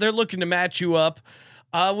 Again, they're looking to match you up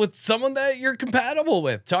with someone that you're compatible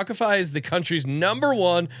with. Talkify is the country's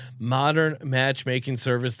 #1 modern matchmaking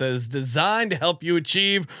service that is designed to help you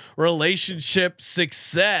achieve relationship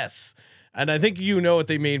success. And I think you know what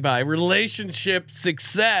they mean by relationship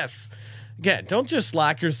success. Again, don't just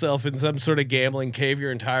lock yourself in some sort of gambling cave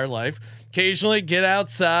your entire life. Occasionally get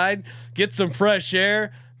outside, get some fresh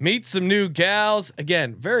air, meet some new gals.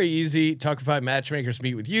 Again, very easy. Talkify matchmakers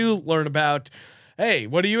meet with you, learn about, hey,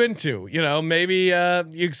 what are you into? Maybe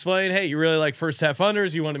you explain, hey, you really like first half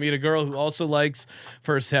unders. You want to meet a girl who also likes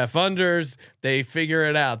first half unders. They figure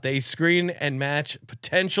it out. They screen and match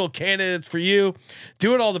potential candidates for you,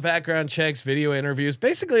 doing all the background checks, video interviews,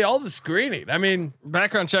 basically all the screening.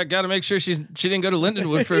 Background check. Got to make sure she didn't go to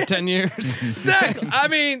Lindenwood for 10 years. Exactly.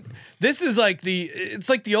 This is it's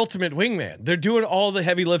like the ultimate wingman. They're doing all the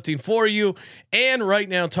heavy lifting for you. And right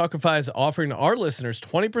now, Talkify is offering our listeners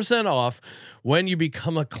 20% off when you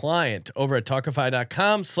become a client over at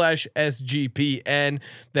talkify.com/SGPN.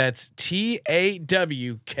 That's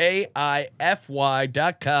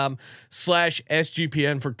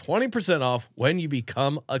TAWKIFY.com/SGPN for 20% off when you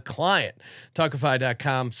become a client.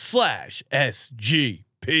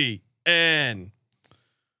 Talkify.com/SGPN.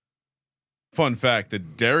 Fun fact: the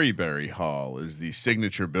Derryberry Hall is the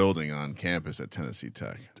signature building on campus at Tennessee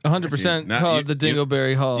Tech. 100% called the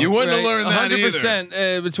Dingleberry Hall. You wouldn't have learned that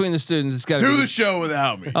 100% between the students. It's got to do the show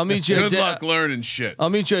without me. I'll meet you. Good luck learning shit. I'll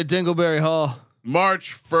meet you at Dingleberry Hall.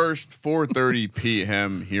 March 1st, 4:30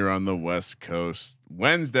 p.m. here on the West Coast.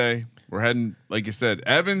 Wednesday, we're heading, like you said,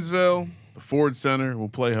 Evansville. The Ford Center will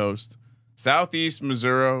play host. Southeast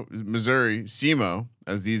Missouri, SEMO,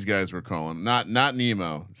 as these guys were calling, not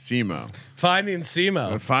Nemo, SEMO. Finding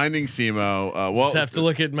SEMO. Finding SEMO. Just have to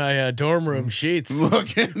look at my dorm room sheets.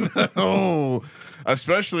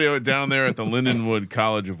 Especially down there at the Lindenwood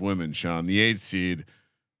College of Women, Sean, the 8th seed.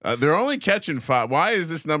 They're only catching 5. Why is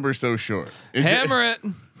this number so short? Hammer it.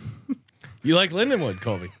 You like Lindenwood,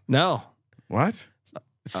 Colby? No. What?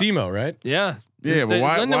 SEMO, right? Yeah. Yeah, but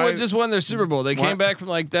why? Lindenwood just won their Super Bowl. They came back from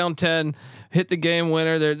down 10, hit the game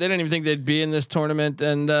winner. They didn't even think they'd be in this tournament,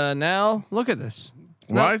 and now look at this.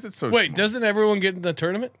 Why is it so? Wait, small? doesn't everyone get in the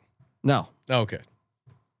tournament? No. Oh, okay.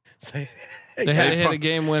 They had to hit a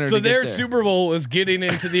game winner. So their Super Bowl was getting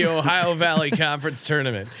into the Ohio Valley Conference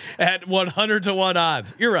tournament at 100-1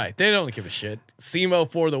 odds. You're right. They don't give a shit. SEMO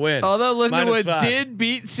for the win. Although Lindenwood did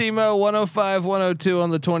beat SEMO 105-102 on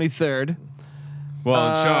the 23rd.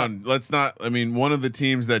 Well, Sean, let's not. One of the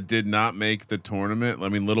teams that did not make the tournament.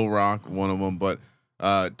 Little Rock, one of them, but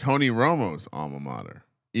Tony Romo's alma mater,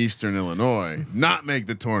 Eastern Illinois, not make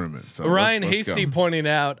the tournament. So Ryan Hasty pointing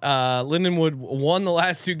out, Lindenwood won the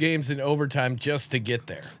last 2 games in overtime just to get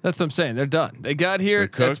there. That's what I'm saying. They're done. They got here.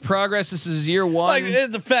 That's progress. This is year 1. Like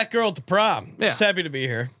it's a fat girl at the prom. Yeah. Just happy to be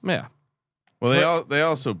here. Yeah. Well, they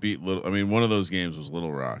also beat Little. One of those games was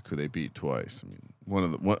Little Rock, who they beat twice. One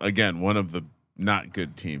of the not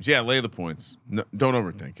good teams. Yeah, lay the points. No, don't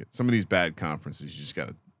overthink it. Some of these bad conferences, you just got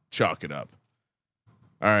to chalk it up.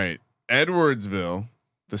 All right, Edwardsville,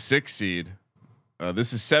 the 6th seed.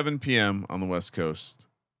 This is 7 p.m. on the West Coast.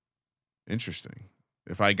 Interesting.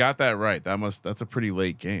 If I got that right, that's a pretty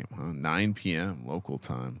late game. 9 p.m. local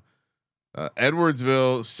time.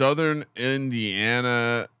 Edwardsville, Southern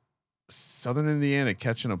Indiana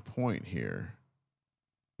catching a point here.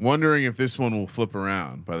 Wondering if this one will flip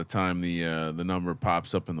around by the time the number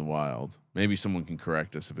pops up in the wild. Maybe someone can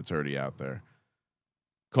correct us if it's already out there.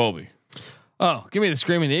 Colby. Oh, give me the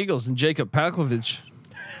Screaming Eagles and Jacob Pakovich.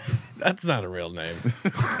 That's not a real name.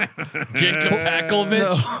 Jacob Pakovich?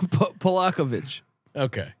 No, Polakovich.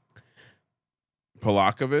 Okay.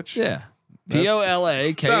 Polakovich? Yeah.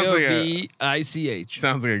 Polakovich.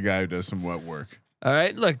 Sounds like a guy who does some wet work. All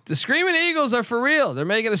right, look, the Screaming Eagles are for real. They're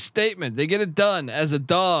making a statement. They get it done as a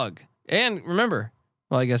dog. And remember,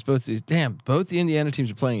 well, I guess both the Indiana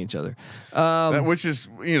teams are playing each other. Which is,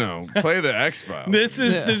 play the X-Files. This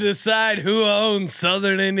is to decide who owns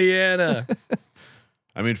Southern Indiana.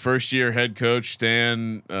 First year head coach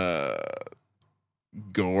Stan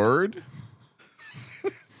Gord.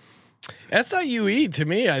 SIUE to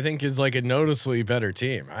me, I think is like a noticeably better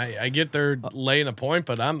team. I get they're laying a point,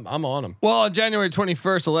 but I'm on them. Well, on January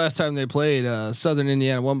 21st, the last time they played, Southern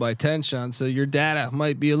Indiana won by 10, Sean. So your data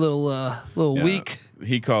might be a little weak.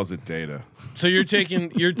 He calls it data. So you're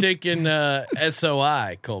taking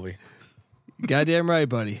SOI, Colby. Goddamn right,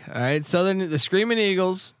 buddy. All right, the Screaming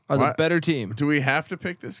Eagles are the better team. Do we have to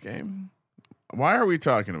pick this game? Why are we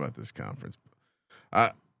talking about this conference?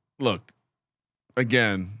 Look,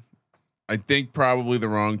 again, I think probably the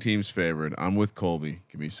wrong team's favored. I'm with Colby.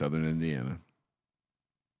 Give me Southern Indiana.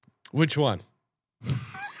 Which one?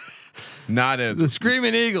 Not Ed. The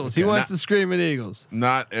Screaming Eagles. He wants the Screaming Eagles.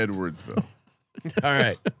 Not Edwardsville. All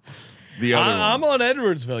right. The other I'm on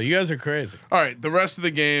Edwardsville. You guys are crazy. All right. The rest of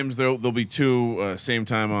the games, there'll be two same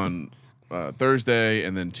time on Thursday,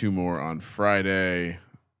 and then 2 more on Friday.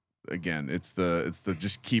 Again, it's the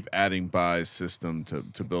just keep adding buys system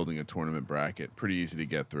to building a tournament bracket. Pretty easy to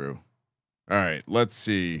get through. All right, let's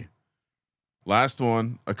see. Last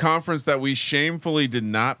one, a conference that we shamefully did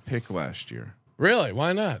not pick last year. Really?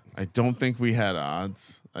 Why not? I don't think we had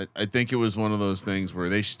odds. I think it was one of those things where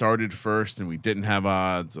they started first and we didn't have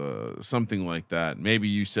odds, something like that. Maybe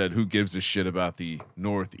you said, who gives a shit about the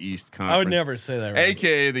Northeast Conference? I would never say that. Right.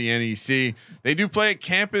 AKA the NEC. They do play at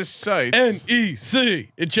campus sites. NEC.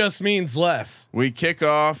 It just means less. We kick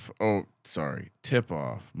off. Tip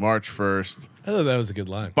off March 1st. I thought that was a good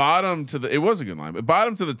line. It was a good line, but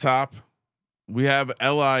bottom to the top, we have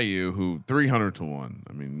LIU who 300 to 1.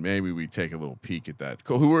 I mean, maybe we take a little peek at that.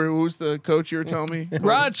 Who's the coach you were telling me?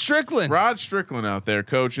 Rod Strickland. Rod Strickland out there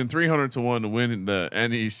coaching 300 to 1 to win the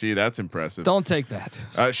NEC. That's impressive. Don't take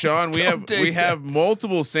that. Sean, we have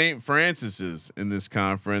multiple St. Francis's in this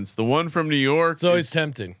conference. The one from New York. It's always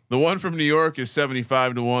tempting. The one from New York is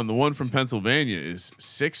 75 to 1. The one from Pennsylvania is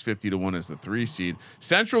 650 to 1 as the 3 seed.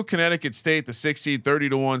 Central Connecticut State, the 6 seed, 30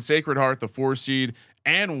 to 1. Sacred Heart, the 4 seed.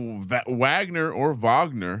 And Wagner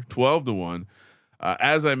 12 to 1.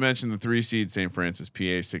 As I mentioned, the 3 seed St. Francis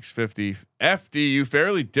PA 650. FDU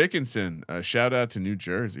Fairleigh Dickinson. Shout out to New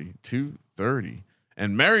Jersey 230.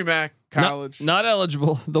 And Merrimack College not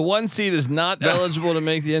eligible. The 1 seed is not eligible to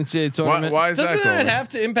make the NCAA tournament. Why is Doesn't that? it have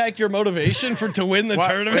to impact your motivation to win the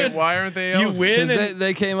tournament? Why aren't they? You eligible? win. Because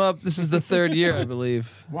they came up. This is the 3rd year, I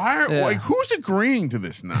believe. Like who's agreeing to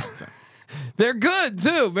this nonsense? They're good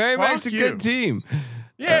too. Merrimack's a good team.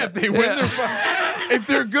 Yeah, if they win if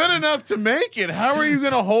they're good enough to make it, how are you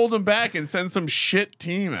going to hold them back and send some shit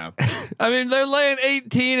team out there? I mean, they're laying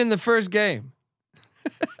 18 in the first game.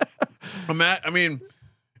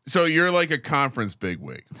 So you're like a conference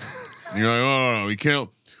bigwig. You're like, oh no,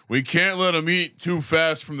 we can't let them eat too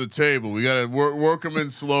fast from the table. We got to work them in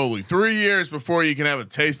slowly. 3 years before you can have a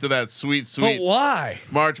taste of that sweet. But why?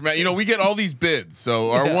 March Madness. We get all these bids.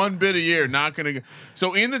 So our one bid a year, not going to.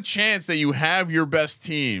 So in the chance that you have your best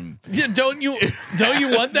team, don't you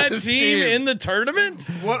want that team in the tournament?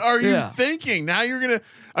 What are you thinking? Now you're gonna.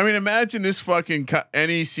 Imagine this fucking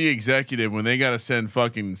NEC executive when they got to send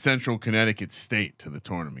fucking Central Connecticut State to the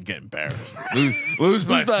tournament, get embarrassed, lose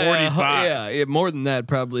by 45. Yeah, more than that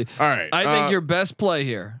probably. All right, I think your best play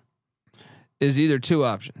here is either 2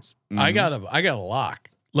 options. Mm-hmm. I got a lock.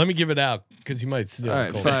 Let me give it out because you might steal. All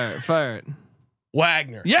right, fire it.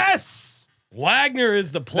 Wagner. Yes, Wagner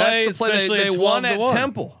is the play. That's the play. Especially They won at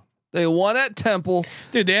Temple. They won at Temple.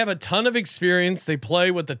 Dude, they have a ton of experience. They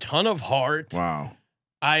play with a ton of heart. Wow.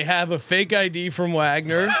 I have a fake ID from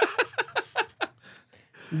Wagner.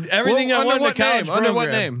 Everything I wanted in a college program. Under what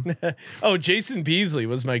name? Oh, Jason Beasley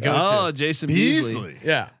was my go-to. Oh, Jason Beasley.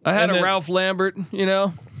 Yeah. I had a Ralph Lambert,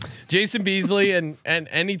 Jason Beasley, and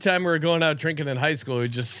anytime we were going out drinking in high school,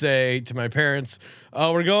 we'd just say to my parents,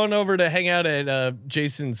 "Oh, we're going over to hang out at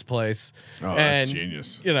Jason's place." Oh, that's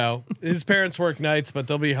genius. His parents work nights, but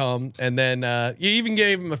they'll be home. And then you even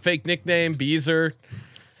gave him a fake nickname, Beezer.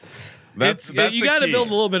 That's you got to build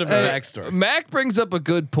a little bit of a backstory. Mac brings up a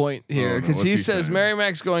good point here because he says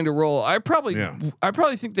Merrimack's going to roll. I probably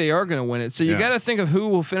think they are going to win it. So you got to think of who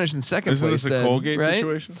will finish in second place. Isn't this a Colgate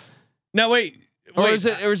situation? No, wait. Or is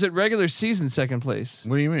it regular season second place?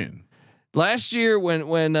 What do you mean? Last year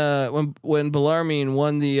when Bellarmine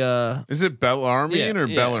won the is it Bellarmine or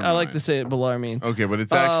Bellarmine? I like to say it Bellarmine. Okay, but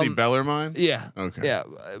it's actually Bellarmine? Yeah. Okay. Yeah.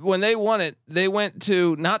 When they won it, they went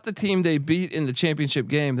to not the team they beat in the championship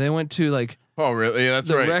game. They went to oh really? Yeah, that's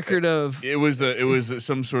the right. record of it was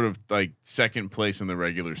some sort of second place in the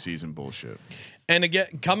regular season bullshit. And again,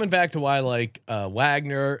 coming back to why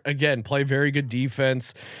Wagner again play very good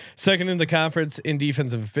defense, second in the conference in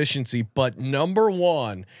defensive efficiency, but number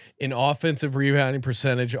 1 in offensive rebounding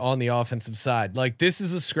percentage on the offensive side. This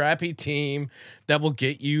is a scrappy team that will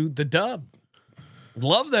get you the dub.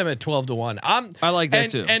 Love them at 12 to 1. I like that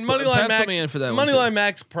too. And Moneyline Max me in for that. Moneyline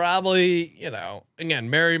Max probably again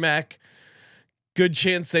Merrimack. Good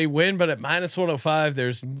chance they win, but at minus 105,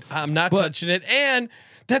 I'm not touching it. And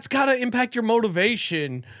that's got to impact your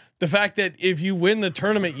motivation. The fact that if you win the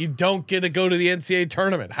tournament, you don't get to go to the NCAA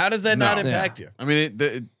tournament. How does that not impact you? I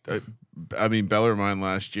mean, Bellarmine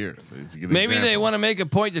last year. Maybe they want to make a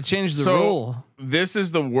point to change the rule. This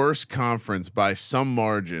is the worst conference by some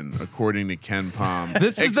margin, according to Ken Palm.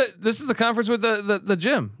 This is the conference with the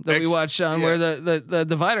gym that we watch on, where the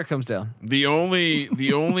divider comes down. The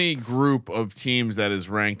only group of teams that is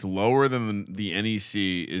ranked lower than the NEC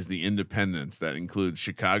is the Independents. That includes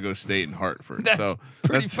Chicago State and Hartford. That's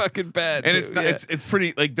pretty fucking bad. And it's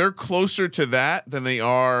pretty like they're closer to that than they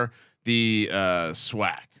are the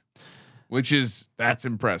SWAC, which that's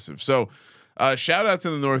impressive. So. Shout out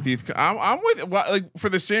to the Northeast. I'm with like for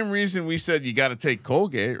the same reason we said you got to take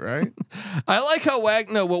Colgate, right? I like how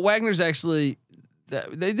Wagner's actually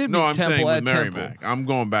they did. No, I'm Temple saying with at Merrimack. I'm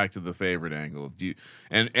going back to the favorite angle.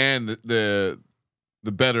 And the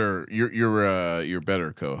better your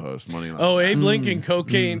better co-host Moneyline. Oh, Abe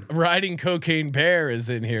Lincoln, riding cocaine bear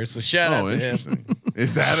is in here. So shout out to him.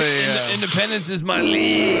 Is that a Independence is my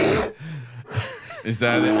league? Is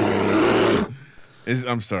that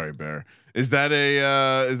I'm sorry, Bear. Is that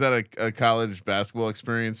a college basketball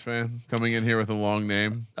experience fan coming in here with a long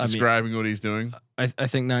name describing what he's doing? I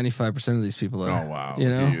think 95% of these people are. Oh wow! You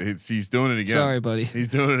know, he's doing it again. Sorry, buddy. He's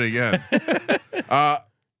doing it again.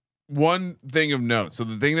 One thing of note. So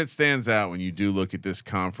the thing that stands out when you do look at this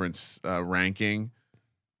conference ranking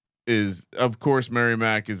is, of course,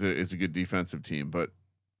 Merrimack is a good defensive team, but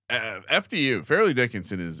FDU Fairleigh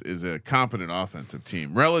Dickinson is a competent offensive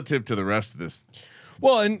team relative to the rest of this.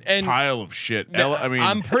 Well, and pile of shit.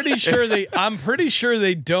 I'm pretty sure they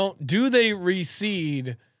don't. Do they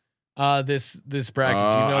reseed this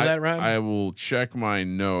bracket? Do you know that, Ryan? I will check my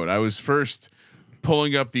note. I was first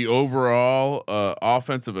pulling up the overall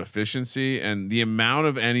offensive efficiency and the amount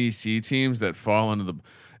of NEC teams that fall into the.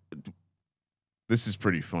 This is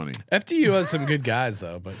pretty funny. FDU has some good guys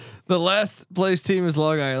though, but the last place team is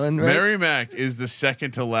Long Island. Right? Merrimack is the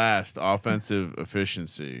second to last offensive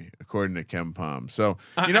efficiency according to Ken Palm. So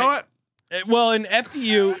you know what? Well, in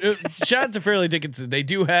FDU, shout out to Fairleigh Dickinson. They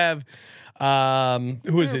do have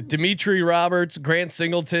who is it? Dimitri Roberts, Grant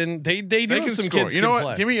Singleton. They do have some score. kids. You know what?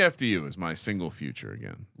 Play. Give me FDU as my single future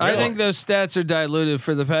again. Really? I think those stats are diluted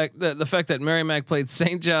for the fact that Merrimack played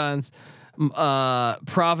St. John's,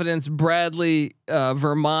 Providence, Bradley,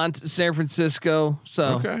 Vermont, San Francisco.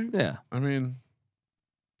 So yeah, I mean,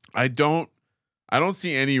 I don't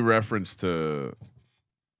see any reference to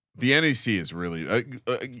the NEC. Is really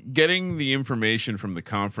getting the information from the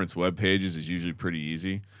conference web pages is usually pretty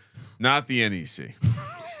easy. Not the NEC.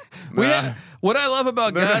 What I love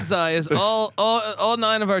about God's Eye is all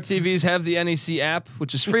 9 of our TVs have the NEC app,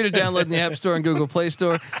 which is free to download in the App Store and Google Play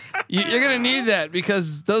Store. You're gonna need that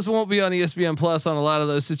because those won't be on ESPN Plus on a lot of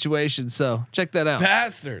those situations. So check that out.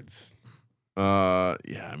 Bastards. Yeah,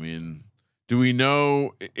 I mean, do we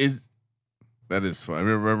know that is fun. I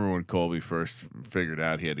remember when Colby first figured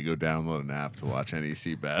out he had to go download an app to watch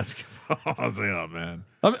NEC basketball. I was like, oh man.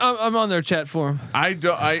 I'm on their chat forum. I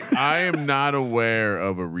am not aware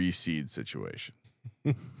of a reseed situation.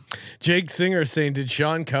 Jake Singer saying, "Did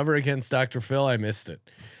Sean cover against Dr. Phil? I missed it."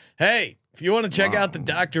 Hey, if you want to check out the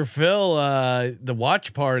Dr. Phil the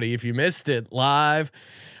watch party, if you missed it live,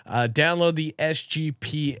 download the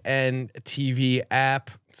SGPN TV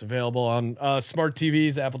app. It's available on smart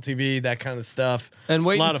TVs, Apple TV, that kind of stuff. And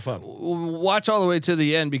wait, a lot of fun. Watch all the way to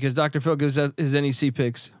the end because Dr. Phil gives out his NEC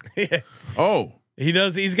picks. Oh, he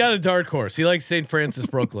does. He's got a dark horse. He likes St. Francis,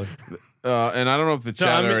 Brooklyn. And I don't know if the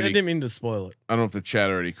chat already. I didn't mean to spoil it. I don't know if the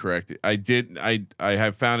chat already corrected. I did. I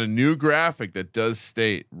have found a new graphic that does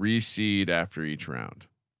state reseed after each round.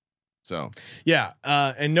 So yeah,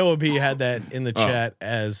 and Noah B had that in the chat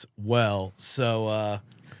as well. So.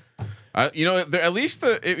 You know, at least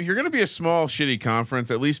if you're going to be a small shitty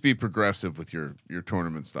conference, at least be progressive with your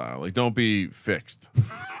tournament style. Like, don't be fixed.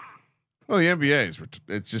 Well, the NBA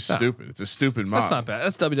it's just stupid. It's a stupid model. That's not bad.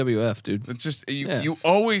 That's WWF, dude. It's just you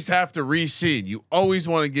always have to reseed. You always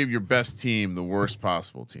want to give your best team the worst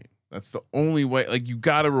possible team. That's the only way. Like, you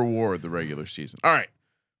got to reward the regular season. All right,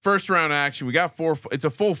 first round action. We got 4. It's a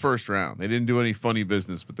full first round. They didn't do any funny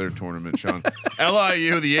business with their tournament, Sean.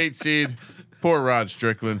 LIU, the 8 seed. Poor Rod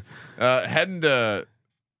Strickland, heading to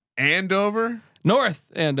Andover,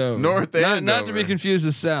 North Andover, not to be confused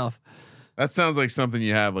with South. That sounds like something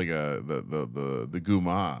you have like the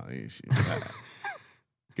Guma.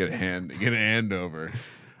 Get an Andover.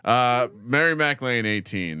 Merrimack Lane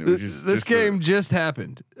 18. Which is this game just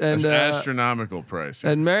happened, and astronomical price.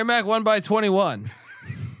 And Merrimack won by 21.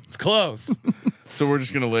 It's close. So we're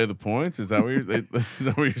just gonna lay the points. Is that what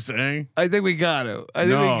you're saying? I think we got to. I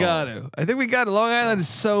think we got to. Long Island is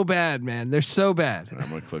so bad, man. They're so bad. I'm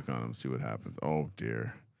gonna click on them, see what happens. Oh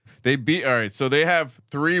dear. They beat. All right. So they have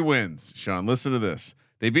 3 wins. Sean, listen to this.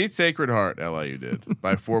 They beat Sacred Heart. LIU did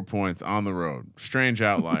by 4 points on the road. Strange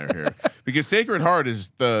outlier here because Sacred Heart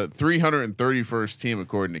is the 331st team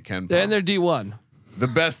according to Ken. And they're D1. The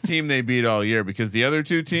best team they beat all year because the other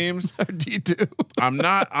two teams are D2.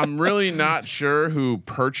 I'm really not sure who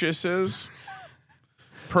Purchase is.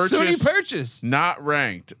 Purchase not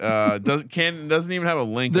ranked. Doesn't even have a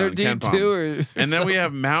link they're on Ken D2 and then we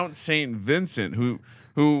have Mount St. Vincent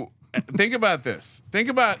who think about this. Think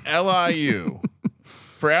about LIU.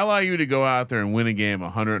 For LIU to go out there and win a game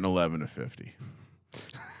 111-50.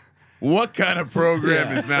 What kind of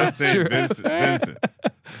program is Mount St. Vincent?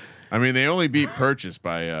 I mean, they only beat Purchase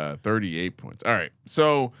by 38 points. All right,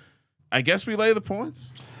 so I guess we lay the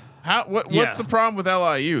points. What's the problem with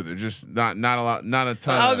LIU? They're just not a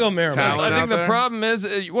ton. I'll go Merrimack. I think the problem is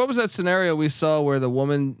what was that scenario we saw where the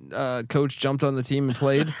woman coach jumped on the team and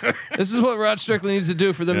played? This is what Rod Strickland needs to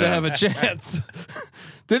do for them to have a chance.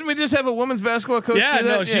 Didn't we just have a women's basketball coach? Yeah,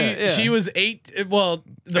 no, she was 8. Well,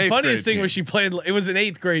 the funniest thing was she played. It was an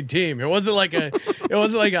 8th grade team. It wasn't like a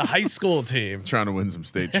high school team trying to win some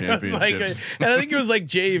state championships. And I think it was like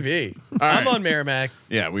JV. I'm on Merrimack.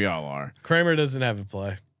 Yeah, we all are. Kramer doesn't have a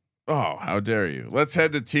play. Oh, how dare you! Let's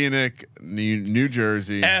head to Teaneck, New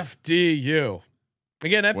Jersey. FDU.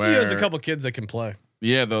 Again, FDU has a couple kids that can play.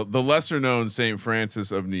 Yeah, the lesser known St.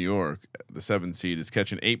 Francis of New York, the 7th seed, is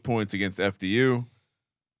catching 8 points against FDU.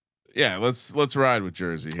 Yeah, let's ride with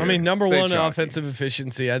Jersey here. I mean, number Stay one chalky. offensive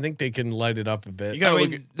efficiency. I think they can light it up a bit.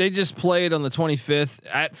 They just played on the 25th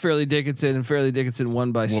at Fairleigh Dickinson, and Fairleigh Dickinson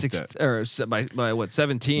won by 17.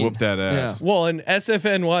 Whoop that ass. Yeah. Well, and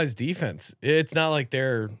SFNY's defense, it's not like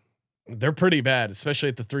they're pretty bad, especially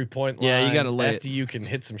at the 3-point line. Yeah, you got to lay it. FDU can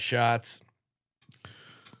hit some shots.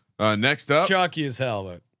 Next up, Chalky as hell,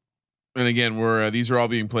 but. And again, these are all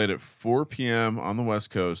being played at 4 p.m. on the West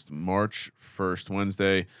Coast, March 1st,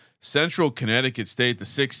 Wednesday. Central Connecticut State, the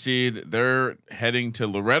 6th seed, they're heading to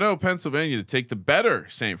Loretto, Pennsylvania, to take the better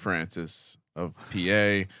St. Francis of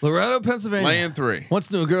PA. Loretto, Pennsylvania, laying 3. Wants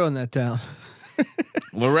to a girl in that town.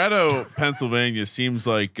 Loretto, Pennsylvania seems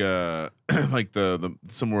like like the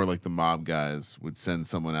somewhere like the mob guys would send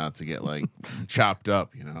someone out to get like chopped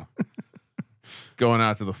up, going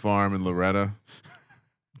out to the farm in Loretto.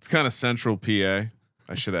 It's kind of central PA.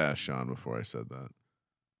 I should have asked Sean before I said that.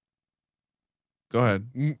 Go ahead.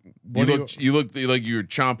 You looked like you were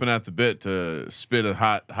chomping at the bit to spit a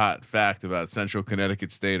hot fact about Central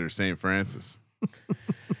Connecticut State or St. Francis.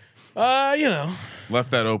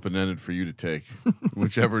 Left that open ended for you to take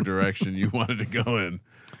whichever direction you wanted to go in.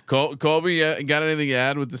 Colby, got anything to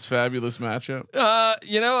add with this fabulous matchup?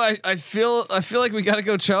 I feel like we got to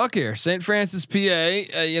go chalk here. St. Francis, PA.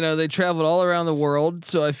 They traveled all around the world,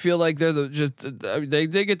 so I feel like they're they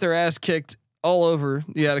get their ass kicked all over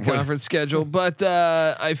the out of conference schedule, but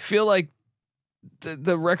I feel like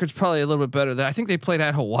the record's probably a little bit better. I think they played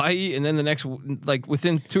at Hawaii, and then the next, like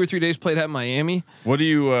within 2 or 3 days, played at Miami.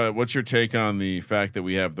 What's your take on the fact that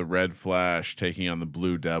we have the Red Flash taking on the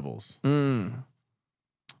Blue Devils?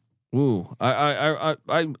 Ooh, I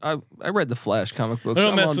read the Flash comic books. I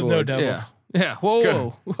don't mess with no Devils. Yeah.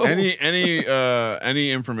 Whoa.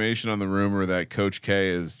 Any information on the rumor that Coach K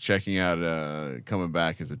is checking out, coming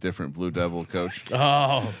back as a different Blue Devil coach?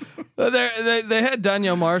 Oh, they had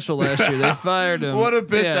Daniel Marshall last year. They fired him. What a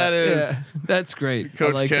bit that is. Yeah, that's great,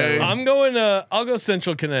 Coach K. I'm going. I'll go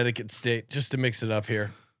Central Connecticut State just to mix it up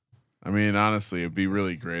here. I mean, honestly, it'd be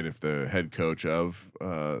really great if the head coach of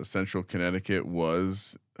Central Connecticut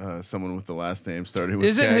was someone with the last name starting with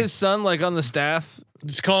Isn't K. his son like on the staff?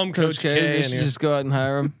 Just call him Coach K. They should just go out and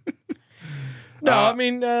hire him. No, I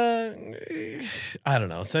mean, I don't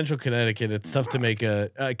know. Central Connecticut, it's tough to make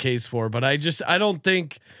a case for, but I don't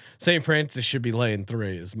think St. Francis should be laying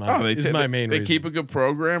 3. Is my main reason. They keep a good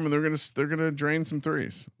program and they're gonna drain some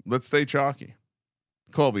threes. Let's stay chalky.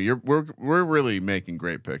 Colby, we're really making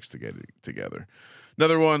great picks to get together.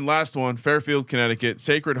 Another one, last one, Fairfield, Connecticut,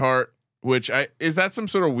 Sacred Heart. Which is that some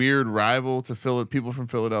sort of weird rival to people from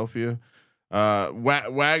Philadelphia?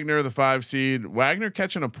 Wagner, the 5 seed. Wagner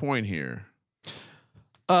catching a point here.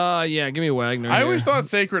 Yeah, give me Wagner. I always thought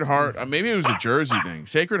Sacred Heart. Maybe it was a Jersey thing.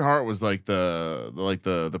 Sacred Heart was like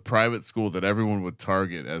the private school that everyone would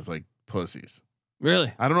target as like pussies.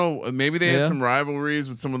 Really? I don't know. Maybe they had some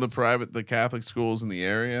rivalries with some of the Catholic schools in the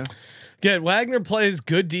area. Again, Wagner plays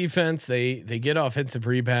good defense. They get offensive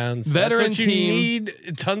rebounds. Veteran That's what team. You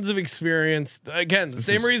need tons of experience. Again, the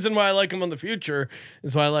same reason why I like him on the future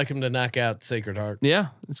is why I like him to knock out Sacred Heart. Yeah,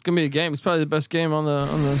 it's gonna be a game. It's probably the best game on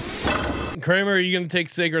the. Kramer, are you going to take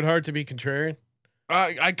Sacred Heart to be contrarian?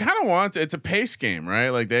 I kind of want to. It's a pace game, right?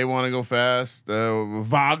 Like they want to go fast.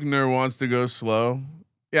 Wagner wants to go slow.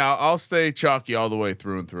 Yeah, I'll stay chalky all the way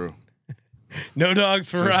through and through. No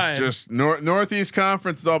dogs for Ryan. Just Northeast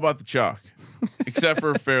Conference is all about the chalk, except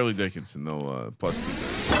for Fairleigh Dickinson. They'll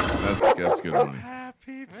 +230. That's good money.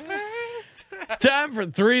 Time for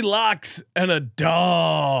 3 locks and a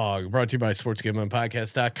dog. Brought to you by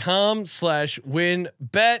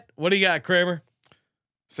sportsgamblingpodcast.com/winbet. What do you got, Kramer?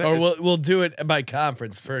 Or we'll do it by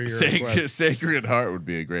conference for your request. Sacred Heart would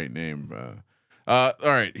be a great name. All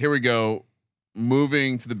right, here we go.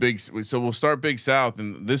 Moving to the big, so we'll start Big South,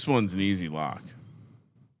 and this one's an easy lock.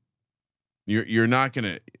 You're not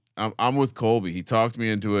gonna. I'm with Colby. He talked me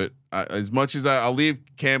into it. As much as I'll leave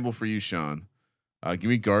Campbell for you, Sean. Give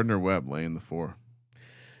me Gardner Webb laying the 4.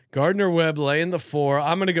 Gardner Webb laying the 4.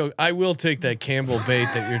 I'm gonna go. I will take that Campbell bait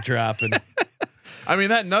that you're dropping. I mean,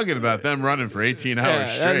 that nugget about them running for 18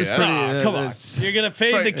 hours straight. Come on, you're gonna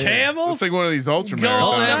fade the Camels. It's like one of these ultra Go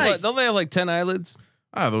all marathons. night. Don't they have like 10 eyelids?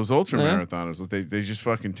 Those ultra marathoners, they just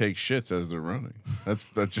fucking take shits as they're running. That's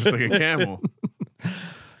just like a camel.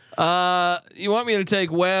 You want me to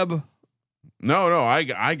take Webb? No, I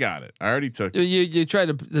got it. I already took it. You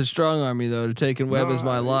tried to strong arm me though to taking Webb as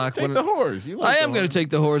my lock. Take the horse. I am going to take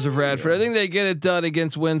the horse of Radford. I think they get it done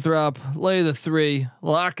against Winthrop. Lay the 3,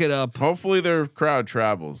 lock it up. Hopefully their crowd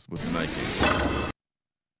travels with the night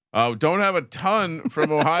game. Don't have a ton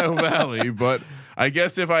from Ohio Valley, but I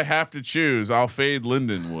guess if I have to choose, I'll fade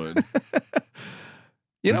Lindenwood.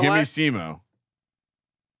 You know give what? me SEMO.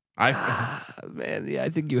 Man, yeah, I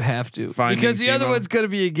think you have to Finding because the other SEMO? one's going to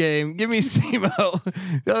be a game. Give me SEMO.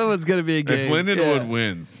 The other one's going to be a game. If Lindenwood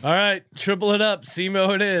wins, All right, triple it up.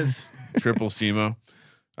 SEMO it is. triple SEMO.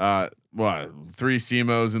 What? 3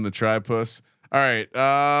 SEMOs in the tripus. All right.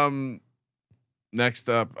 Next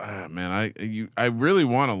up, man, I really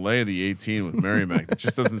want to lay the 18 with Merrimack. It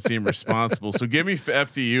just doesn't seem responsible. So give me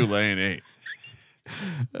FTU laying 8.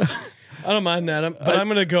 I don't mind that, but I'm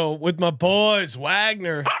gonna go with my boys,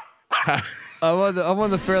 Wagner. I'm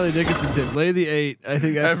on the Fairleigh Dickinson tip. Lay the 8. I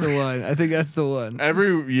think that's the one. I think that's the one.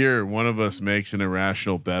 Every year, one of us makes an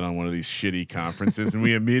irrational bet on one of these shitty conferences, and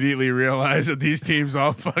we immediately realize that these teams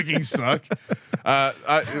all fucking suck.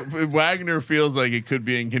 Wagner feels like it could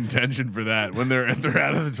be in contention for that when they're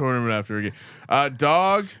out of the tournament after a game.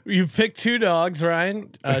 Dog, You picked 2 dogs,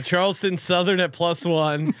 Ryan. Charleston Southern at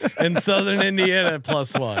 +1 and Southern Indiana at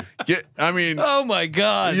 +1. Oh my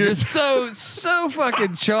God! You're so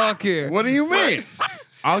fucking chalk here. What do you mean?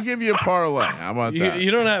 I'll give you a parlay. How about that?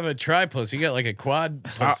 You don't have a tripus. You got like a quad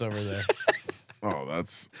plus over there.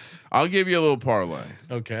 I'll give you a little parlay.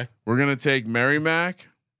 Okay. We're gonna take Merrimack,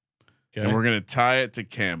 Okay. and we're gonna tie it to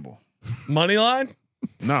Campbell. Money line.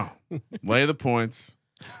 No, lay the points.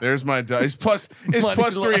 There's my dice. Plus, is Money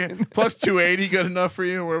plus line. 3, plus 280 good enough for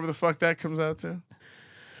you? Wherever the fuck that comes out to.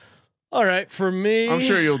 All right, for me, I'm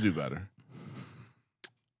sure you'll do better.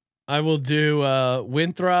 I will do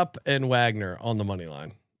Winthrop and Wagner on the money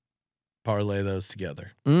line. Parlay those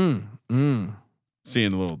together.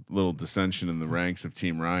 Seeing a little dissension in the ranks of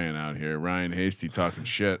Team Ryan out here. Ryan Hasty talking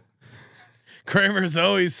shit. Kramer's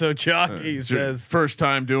always so chalky. He says First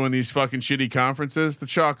time doing these fucking shitty conferences. The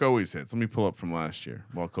chalk always hits. Let me pull up from last year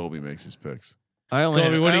while Colby makes his picks. I only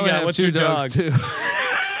Colby, have, what do I you only got? have What's 2 your dogs dogs? too.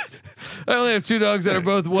 I only have 2 dogs that are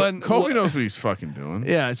both one. Colby knows what he's fucking doing.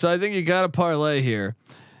 Yeah, so I think you got to parlay here.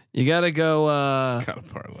 You got to go. Got a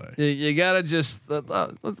parlay. You got to just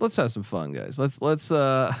let's have some fun, guys. Let's.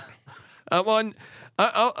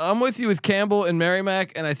 I'm with you with Campbell and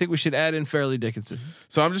Merrimack, and I think we should add in Fairleigh Dickinson.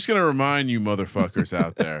 So I'm just gonna remind you, motherfuckers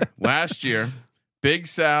out there. Last year, Big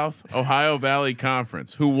South, Ohio Valley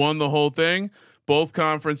Conference. Who won the whole thing? Both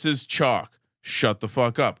conferences chalk. Shut the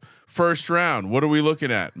fuck up. First round. What are we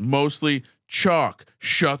looking at? Mostly chalk.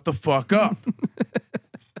 Shut the fuck up.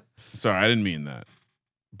 Sorry, I didn't mean that.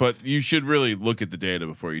 But you should really look at the data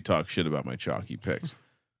before you talk shit about my chalky picks.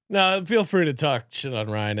 No, feel free to talk shit on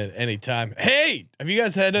Ryan at any time. Hey, have you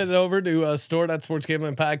guys headed over to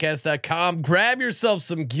store.sportsgamblingpodcast.com? Grab yourself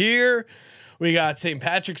some gear. We got St.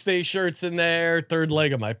 Patrick's Day shirts in there. Third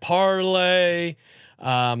leg of my parlay.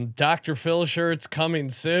 Dr. Phil shirts coming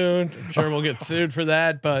soon. I'm sure we'll get sued for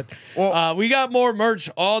that, but we got more merch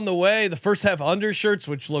on the way. The first half undershirts,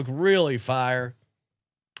 which look really fire.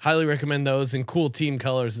 Highly recommend those in cool team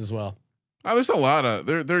colors as well. There's a lot of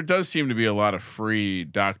there does seem to be a lot of free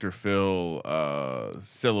Dr. Phil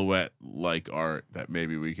silhouette like art that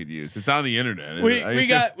maybe we could use. It's on the internet.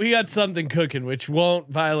 We got something cooking which won't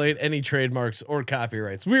violate any trademarks or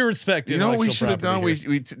copyrights. We respect You know what we intellectual should have done? property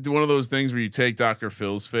We do one of those things where you take Dr.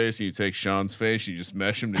 Phil's face and you take Sean's face, and you just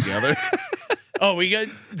mesh them together. Oh,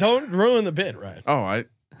 don't ruin the bit, right?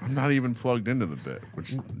 I'm I'm not even plugged into the bit, which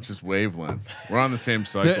is just wavelengths. We're on the same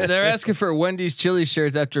cycle. They're asking for Wendy's chili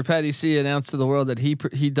shirts after Patty C announced to the world that he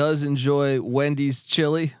does enjoy Wendy's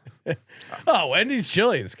chili. Oh, Wendy's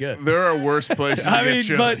chili is good. There are worse places. I to get mean,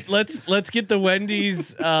 chili. but let's get the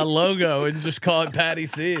Wendy's logo and just call it Patty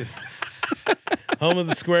C's. Home of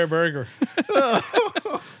the square burger.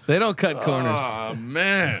 They don't cut corners. Oh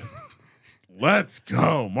man. Let's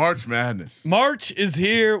go. March Madness. March is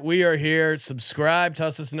here. We are here. Subscribe.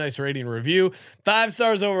 Toss us a nice rating and review. 5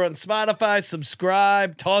 stars over on Spotify.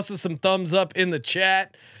 Subscribe. Toss us some thumbs up in the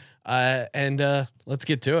chat. And let's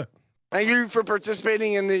get to it. Thank you for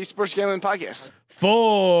participating in the Sports Gambling Podcast.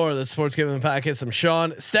 For the Sports Gambling Podcast, I'm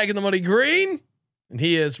Sean, stacking the money green. And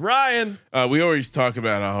he is Ryan. We always talk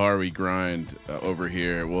about how hard we grind over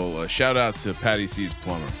here. Well, shout out to Patty C's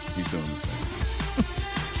plumber. He's doing the same.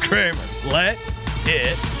 Kramer, let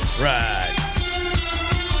it ride.